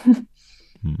 Yeah.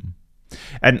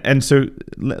 And so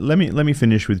let me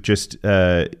finish with just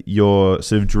your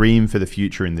sort of dream for the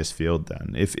future in this field.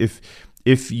 Then, if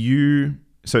you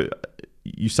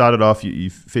started off, you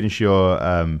finished your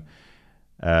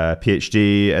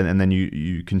PhD, and then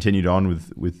you continued on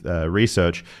with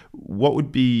research. What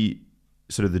would be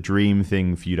sort of the dream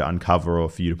thing for you to uncover or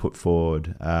for you to put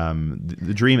forward?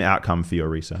 The dream outcome for your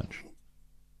research?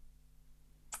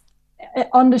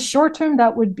 On the short term,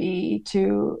 that would be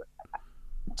to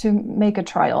make a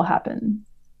trial happen,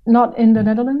 not in the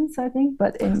Netherlands, I think,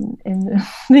 but in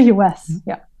the US.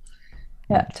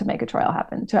 Yeah, to make a trial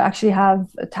happen, to actually have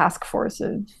a task force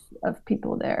of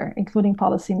people there, including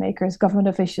policymakers, government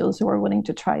officials who are willing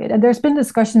to try it. And there's been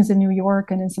discussions in New York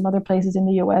and in some other places in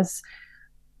the US,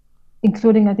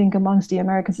 including, I think, amongst the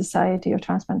American Society of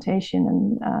Transplantation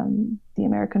and the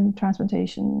American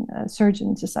Transplantation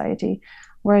Surgeon Society,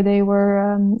 where they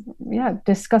were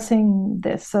discussing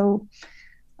this. So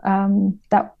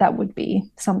that would be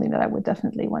something that I would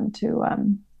definitely want to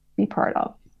be part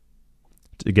of.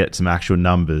 To get some actual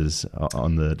numbers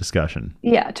on the discussion.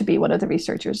 Yeah, to be one of the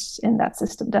researchers in that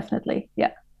system, definitely.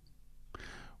 Yeah.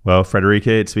 Well, Frederike,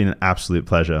 it's been an absolute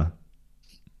pleasure.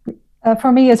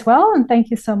 For me as well, and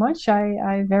thank you so much.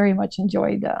 I very much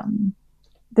enjoyed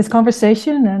this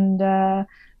conversation and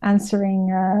answering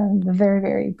the very,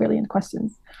 very brilliant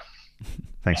questions.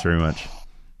 Thanks very much.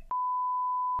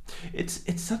 It's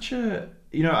such a,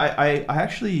 I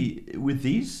actually with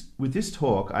this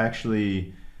talk I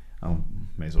actually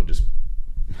may as well just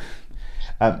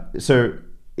so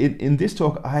in this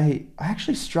talk I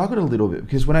actually struggled a little bit,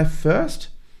 because when I first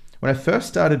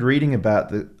started reading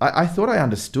about I thought I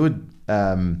understood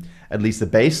at least the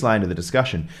baseline of the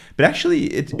discussion, but actually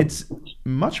it's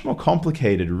much more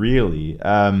complicated, really.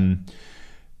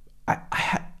 I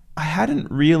hadn't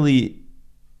really.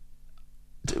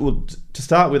 Well, to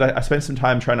start with, I spent some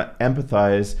time trying to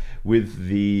empathize with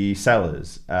the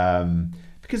sellers,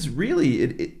 because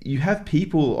really, you have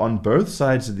people on both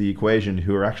sides of the equation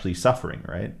who are actually suffering,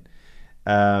 right?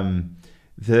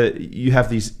 You have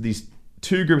these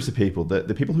two groups of people: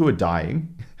 the people who are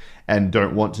dying and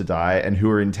don't want to die, and who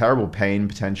are in terrible pain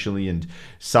potentially and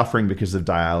suffering because of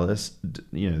dialysis,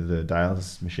 the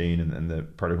dialysis machine and the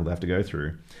protocol they have to go through.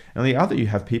 And on the other, you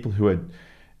have people who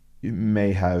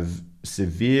may have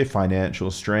severe financial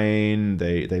strain,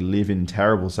 they live in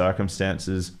terrible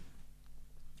circumstances,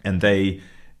 and they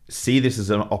see this as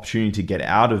an opportunity to get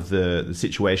out of the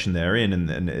situation they're in,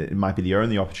 and it might be the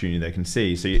only opportunity they can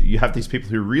see. So you have these people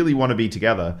who really want to be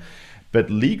together, but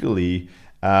legally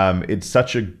it's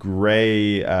such a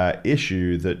gray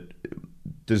issue that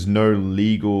there's no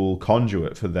legal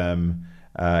conduit for them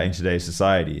in today's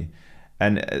society.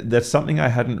 And that's something I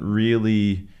hadn't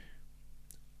really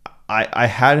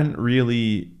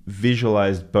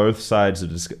visualized both sides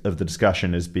of the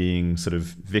discussion as being sort of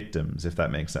victims, if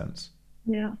that makes sense.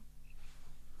 Yeah.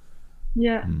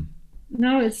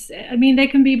 No, they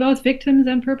can be both victims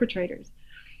and perpetrators.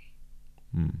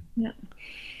 Yeah.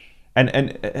 And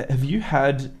have you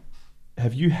had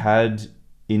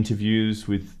interviews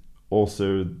with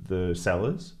also the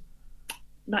sellers?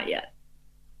 Not yet.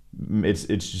 It's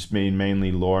just been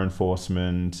mainly law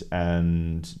enforcement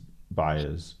and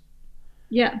buyers.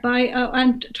 Yeah,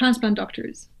 and transplant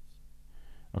doctors.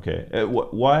 Okay.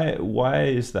 Why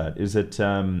is that? Is it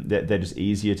that they're just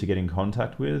easier to get in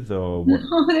contact with, or what?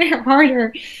 No, they're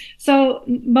harder. So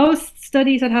most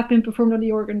studies that have been performed on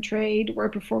the organ trade were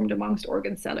performed amongst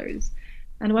organ sellers.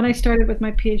 And when I started with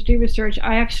my PhD research,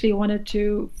 I actually wanted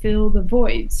to fill the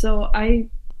void. So I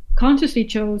consciously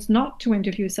chose not to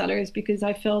interview sellers, because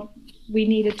I felt we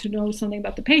needed to know something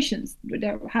about the patients.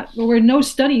 There were no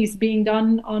studies being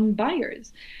done on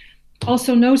buyers.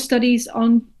 Also, no studies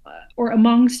on or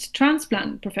amongst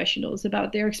transplant professionals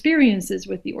about their experiences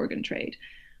with the organ trade.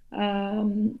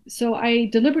 So I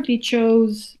deliberately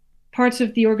chose parts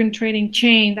of the organ trading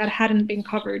chain that hadn't been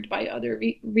covered by other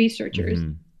researchers.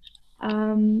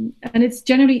 And it's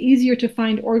generally easier to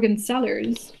find organ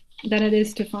sellers than it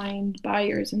is to find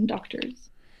buyers and doctors.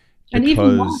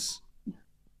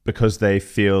 Because they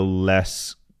feel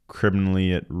less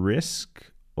criminally at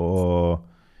risk, or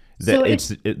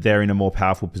they're in a more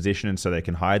powerful position and so they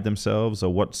can hide themselves,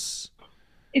 or what's?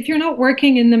 If you're not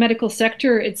working in the medical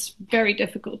sector, it's very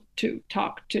difficult to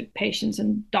talk to patients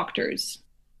and doctors,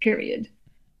 period.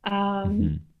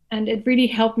 And it really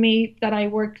helped me that I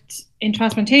worked in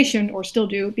transplantation, or still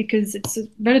do, because it's a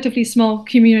relatively small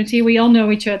community. We all know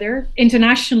each other.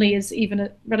 Internationally is even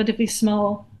a relatively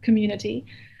small community.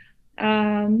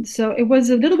 So it was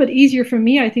a little bit easier for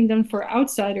me, I think, than for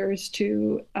outsiders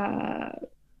to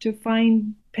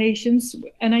find patients.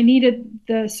 And I needed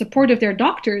the support of their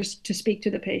doctors to speak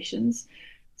to the patients.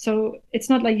 So it's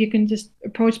not like you can just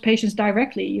approach patients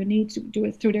directly. You need to do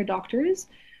it through their doctors.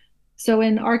 So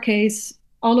in our case,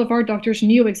 all of our doctors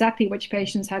knew exactly which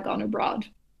patients had gone abroad.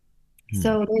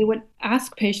 So they would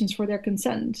ask patients for their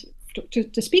consent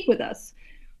to speak with us.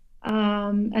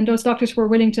 And those doctors were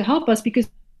willing to help us because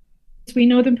we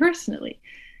know them personally.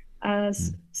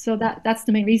 So that's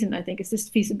the main reason, I think, is this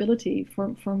feasibility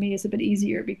for me is a bit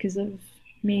easier because of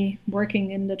me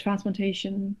working in the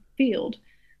transplantation field.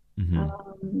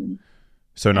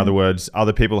 So in other words,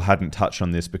 other people hadn't touched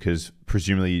on this because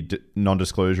presumably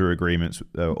non-disclosure agreements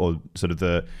or sort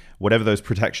of whatever those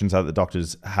protections are that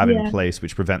doctors have in place,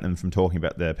 which prevent them from talking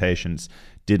about their patients,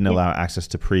 didn't allow access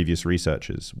to previous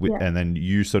researchers. And then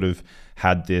you sort of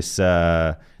had this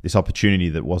opportunity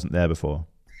that wasn't there before.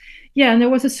 Yeah, and there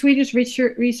was a Swedish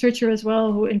researcher as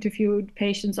well who interviewed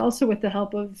patients also with the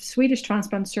help of Swedish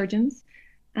transplant surgeons.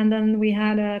 And then we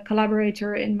had a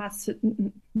collaborator in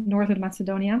northern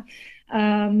Macedonia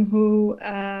who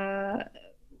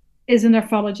is a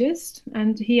nephrologist,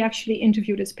 and he actually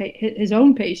interviewed his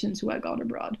own patients who had gone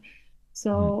abroad.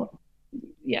 So,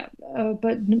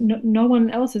 but no one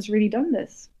else has really done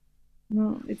this.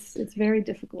 No, it's very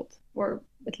difficult, or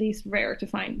at least rare, to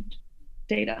find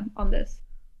data on this.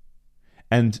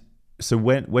 And so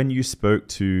when you spoke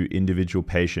to individual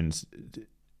patients,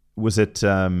 was it?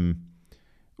 It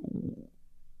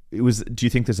was. Do you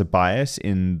think there's a bias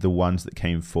in the ones that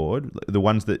came forward, the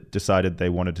ones that decided they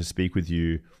wanted to speak with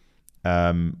you?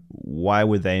 Why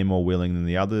were they more willing than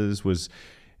the others?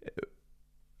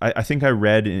 I think I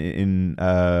read in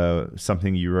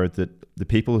something you wrote that the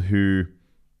people who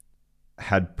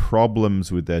had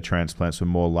problems with their transplants were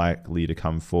more likely to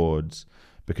come forwards,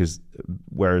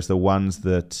 whereas the ones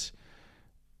that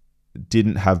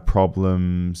didn't have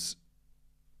problems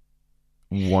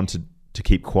wanted to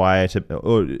keep quiet,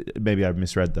 or maybe I've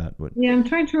misread that. Yeah, I'm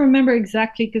trying to remember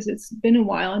exactly because it's been a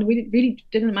while and we really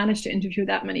didn't manage to interview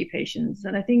that many patients.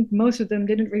 And I think most of them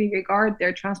didn't really regard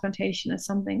their transplantation as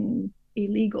something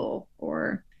illegal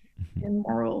or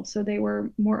immoral. So they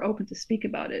were more open to speak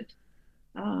about it.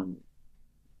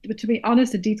 But to be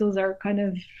honest, the details are kind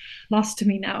of lost to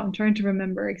me now. I'm trying to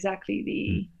remember exactly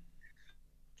the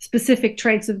specific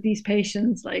traits of these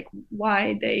patients, like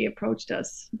why they approached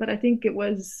us. But I think it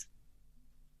was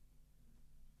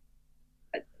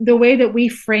the way that we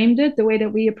framed it, the way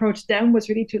that we approached them was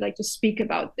really to like to speak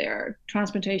about their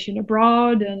transplantation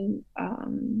abroad and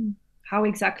how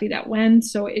exactly that went.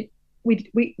 So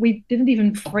we didn't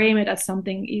even frame it as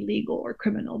something illegal or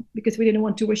criminal because we didn't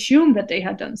want to assume that they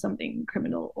had done something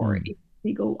criminal or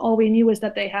illegal. All we knew is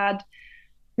that they had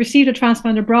received a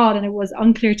transplant abroad and it was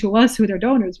unclear to us who their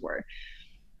donors were.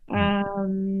 But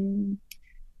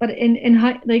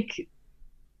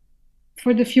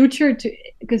for the future,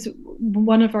 because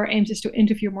one of our aims is to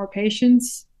interview more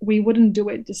patients, we wouldn't do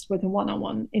it just with a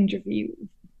one-on-one interview.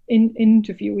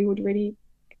 We would really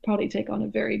probably take on a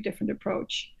very different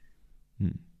approach.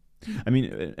 I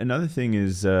mean, another thing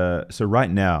is, so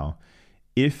right now,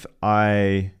 if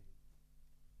I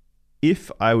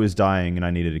was dying and I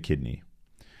needed a kidney,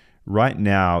 right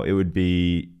now it would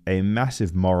be a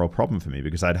massive moral problem for me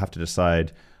because I'd have to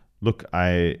decide, look,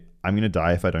 I'm going to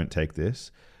die if I don't take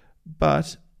this.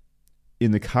 But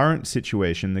in the current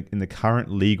situation, in the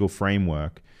current legal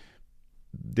framework,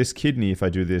 this kidney, if I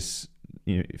do this,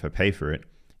 if I pay for it,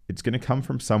 it's going to come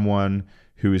from someone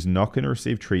who is not going to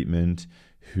receive treatment,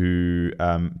 who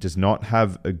does not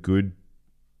have a good,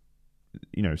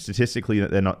 statistically,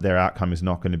 their outcome is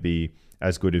not going to be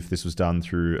as good if this was done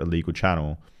through a legal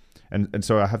channel. And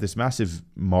so I have this massive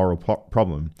moral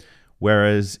problem.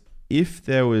 Whereas if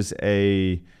there was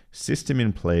a system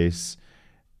in place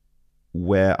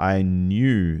where I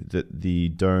knew that the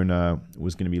donor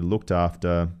was going to be looked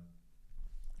after,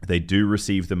 they do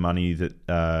receive the money that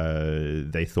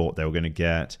they thought they were going to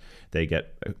get, they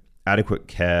get adequate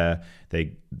care,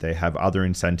 they have other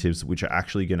incentives which are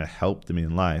actually going to help them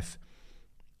in life,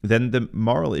 then the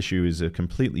moral issue is a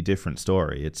completely different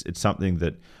story. It's something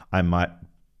that I might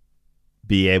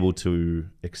be able to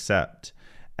accept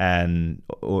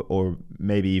or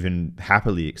maybe even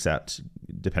happily accept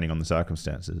depending on the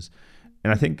circumstances.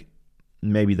 And I think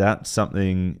maybe that's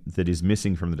something that is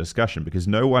missing from the discussion because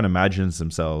no one imagines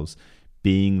themselves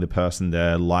being the person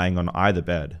there lying on either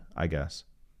bed, I guess.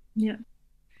 Yeah.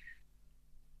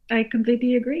 I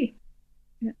completely agree.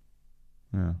 Yeah.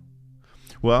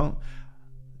 Well,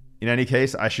 in any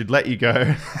case, I should let you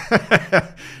go.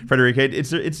 Frederike,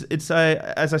 it's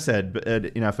as I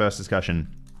said in our first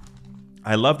discussion,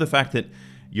 I love the fact that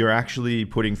you're actually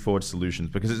putting forward solutions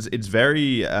because it's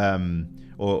very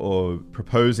or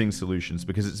proposing solutions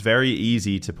because it's very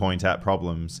easy to point out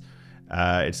problems.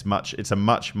 It's a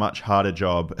much harder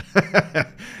job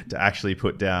to actually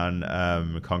put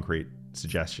down concrete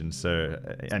suggestions. So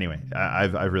anyway,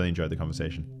 I've really enjoyed the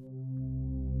conversation.